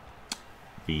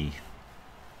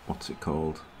what's it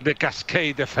called? The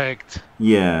cascade effect.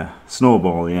 Yeah,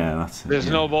 snowball. Yeah, that's it. The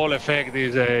snowball effect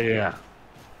is yeah.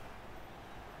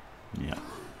 Yeah.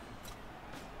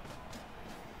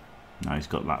 Now he's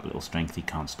got that little strength, he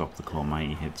can't stop the claw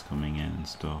mighty hits coming in and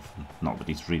stuff. Not that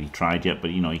he's really tried yet, but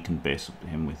you know, he can base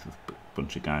him with a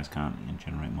bunch of guys, can't he, and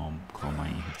generate more claw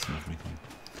mighty hits and everything.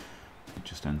 It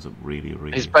just ends up really...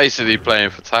 He's basically playing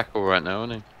for tackle right now,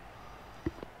 isn't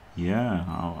he? Yeah,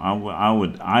 I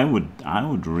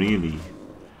would really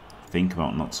think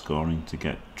about not scoring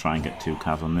to try and get 2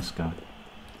 Kaz on this guy.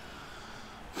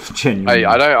 Genuinely. Hey,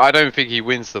 I don't think he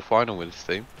wins the final with this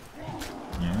team.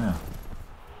 Yeah.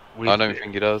 I don't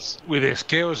think he does. With his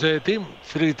Chaos team,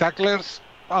 3 tacklers,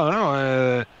 I don't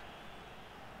know.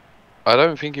 I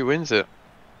don't think he wins it.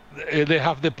 They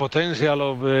have the potential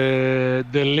of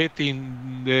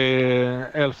deleting the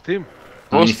Elf team.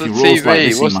 What's the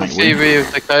TV? What's the TV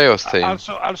of the Chaos team?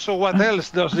 Also, what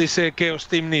else does this Chaos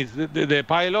team need? The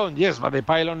pylon, yes, but the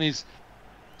pylon is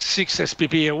 6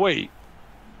 SPP away.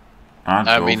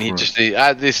 I mean,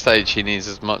 at this stage he needs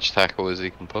as much tackle as he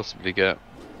can possibly get.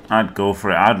 I'd go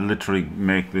for it. I'd literally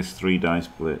make this 3 dice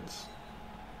blitz,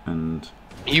 and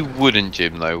you wouldn't,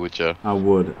 Jim, though, would you? I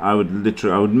would. I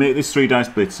would make this 3 dice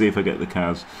blitz, see if I get the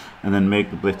Kaz, and then make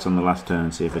the blitz on the last turn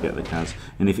and see if I get the Kaz.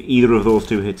 And if either of those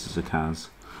 2 hits is a Kaz,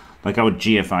 like I would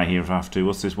GFI here if I have to.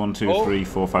 What's this? 1, 2, 3,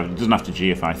 4, 5. It doesn't have to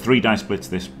GFI. 3 dice blitz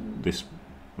this.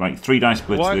 Right, 3 dice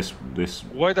blitz this.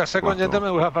 Wait a second,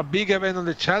 gentlemen. We have a big event on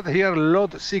the chat here.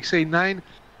 Lot689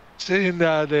 saying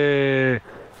that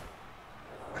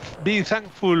be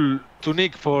thankful to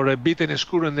Nick for beating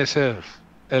Skuro in the surf.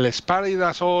 El Spari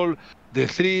does all the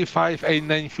 3, 5, 8,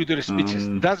 9 future speeches.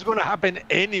 That's gonna happen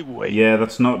anyway. Yeah,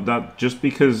 that's not that. Just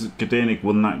because Gdanik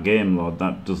won that game, Lord,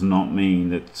 that does not mean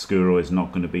that Skuro is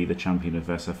not going to be the champion of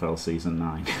SFL Season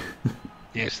 9.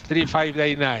 Yes, 3, 5,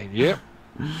 8, 9. Yep.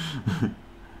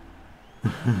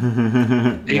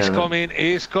 He's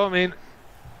coming.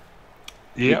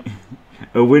 Yep.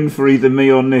 A win for either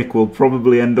me or Nick will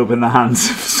probably end up in the hands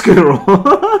of Skuro.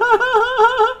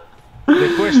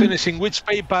 The question is, in which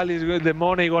PayPal is the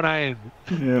money gonna end?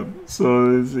 Yeah,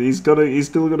 so he's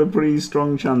still got a pretty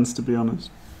strong chance, to be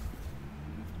honest.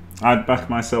 I'd back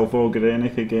myself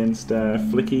Organic against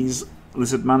Flicky's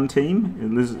Lizardman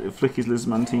team. Flicky's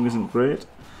Lizardman team isn't great.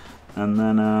 And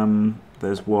then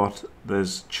there's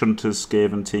Chunter's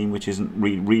Skaven team, which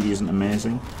really isn't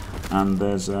amazing. And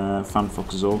there's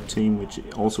Fanfox's Orc team, which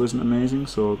also isn't amazing.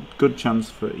 So good chance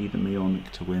for either me or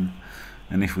Nick to win.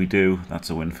 And if we do, that's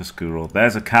a win for Skuro.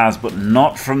 There's a Kaz, but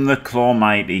not from the Claw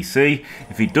Mighty. See,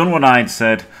 if he'd done what I'd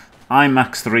said,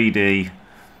 IMAX 3D,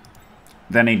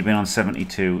 then he'd been on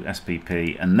 72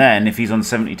 SPP. And then, if he's on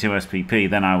 72 SPP,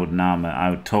 then I would Nama. I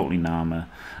would totally Nama.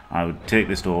 I would take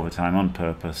this to overtime on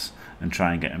purpose and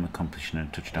try and get him accomplishing a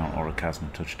touchdown or a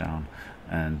Kazma touchdown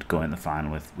and go in the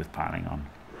final with piling on.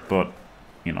 But,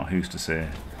 you know, who's to say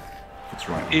it's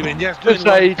right? Even just doing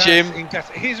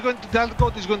he's going to, that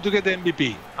goat is going to get the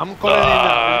MVP. I'm calling it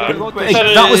now.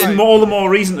 That was all the more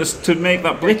reason to make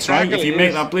that blitz, right? If you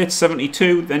make that blitz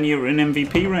 72, then you're in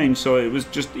MVP range. So it was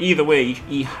just either way,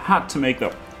 he had to make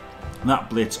that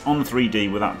blitz on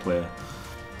 3D with that player.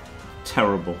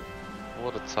 Terrible.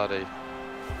 What a tuddy.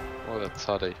 What a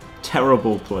tuddy.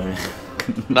 Terrible play.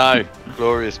 No,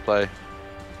 glorious play.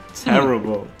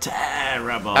 Terrible.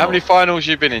 Terrible. How many finals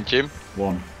you been in, Jim?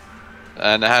 1.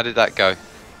 And how did that go?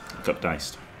 Got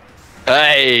diced.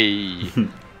 Hey!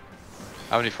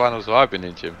 How many finals have I been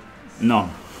in, Jim?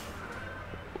 None.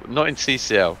 Not in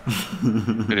CCL.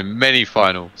 Been in many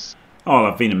finals. Oh,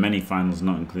 I've been in many finals,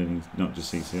 not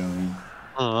just CCL.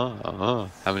 Yeah.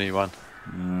 How many you won?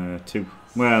 2.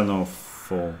 Well, no,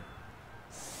 4.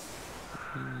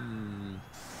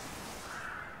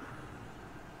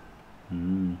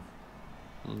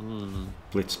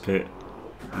 Blitz Pit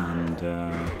and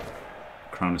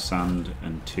Crown of Sand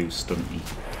and 2 Stunty.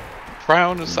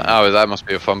 Crown of Sand? Oh, that must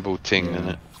be a fumble ting, isn't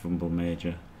it? Fumble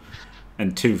major.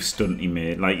 And 2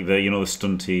 Stunty like the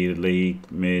Stunty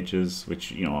League majors,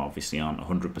 which obviously aren't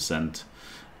 100%.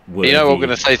 You know what I'm going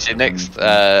to say to you next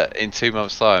in 2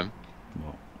 months' time?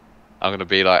 What? I'm going to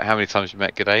be like, how many times you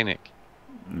met Gdanik?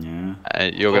 Yeah.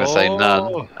 And you're going to say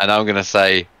none, and I'm going to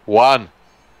say 1.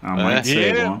 I might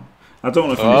say 1. I don't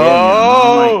know if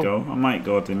I'm going. I might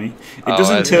go, Dimmy. It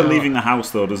doesn't entail leaving the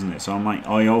house though, doesn't it? So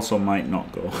I also might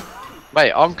not go.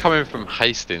 Mate, I'm coming from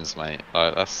Hastings, mate.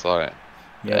 Like, that's like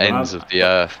the ends of the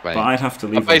earth, mate. But I'd have to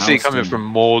leave. I'm basically coming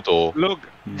from Mordor. Look,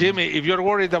 Jimmy, if you're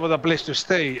worried about a place to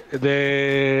stay,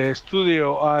 the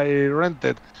studio I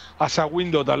rented has a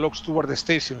window that looks toward the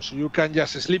station, so you can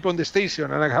just sleep on the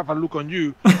station and I have a look on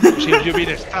you to see if you've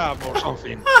been stabbed or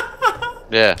something.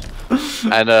 Yeah,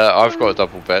 and I've got a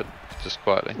double bed, just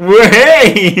quietly.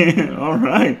 Hey! All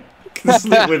right. Can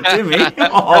sleep with Dimmy.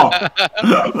 Oh,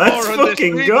 let's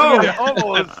fucking go.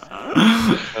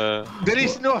 There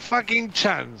is no fucking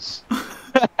chance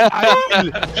I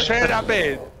will share a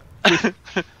bed with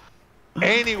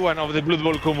anyone of the Blood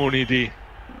Bowl community.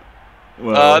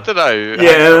 Well, I don't know.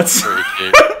 Yeah, that's pretty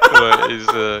cute. Well,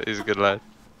 he's a good lad.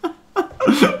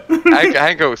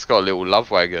 Hancock's got a little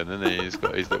love wagon, isn't he? He's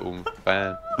got his little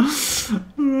van.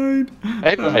 Right.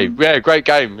 Anyway, yeah, great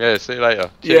game. Yeah, see you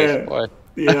later. Cheers. Bye.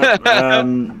 Yeah.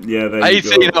 Yeah. There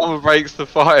 18 you go. armor breaks to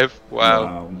 5.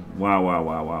 Wow.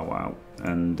 Wow.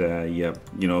 And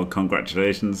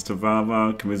congratulations to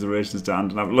Varvar, commiserations to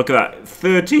Antonavt. Look at that,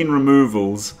 13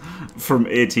 removals from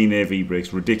 18 AV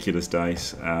breaks, ridiculous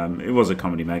dice. It was a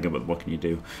comedy mega, but what can you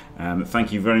do?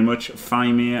 Thank you very much,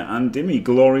 Faemir and Dimmy.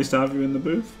 Glorious to have you in the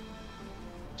booth.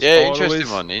 Yeah,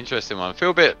 interesting one.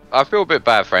 I feel a bit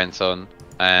bad for Anton,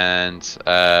 and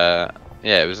yeah,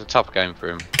 it was a tough game for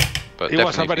him. But it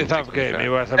was a very tough game.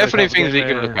 Definitely things he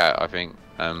can look at, I think,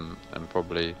 and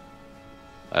probably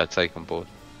take on board.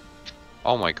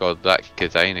 Oh my god, that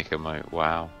Gdanik emote,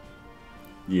 wow.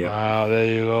 Yeah. Wow, there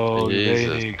you go.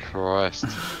 Jesus Christ.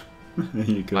 There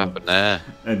you go. What happened there?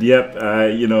 And yep,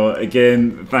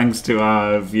 again, thanks to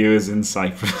our viewers in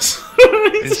Cyprus.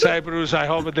 In Cyprus, I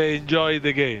hope they enjoyed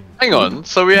the game. Hang on,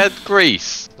 so we had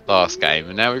Greece last game,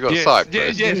 and now we got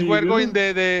Cyprus. Yes, we're going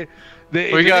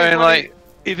we're going like.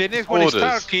 If the next one is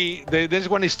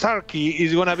Turkey,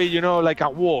 it's gonna be, like a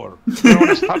war. We're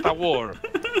gonna start a war.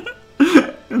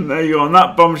 And there you go, on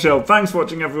that bombshell. Thanks for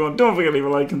watching, everyone. Don't forget to leave a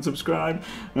like and subscribe,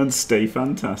 and stay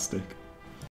fantastic.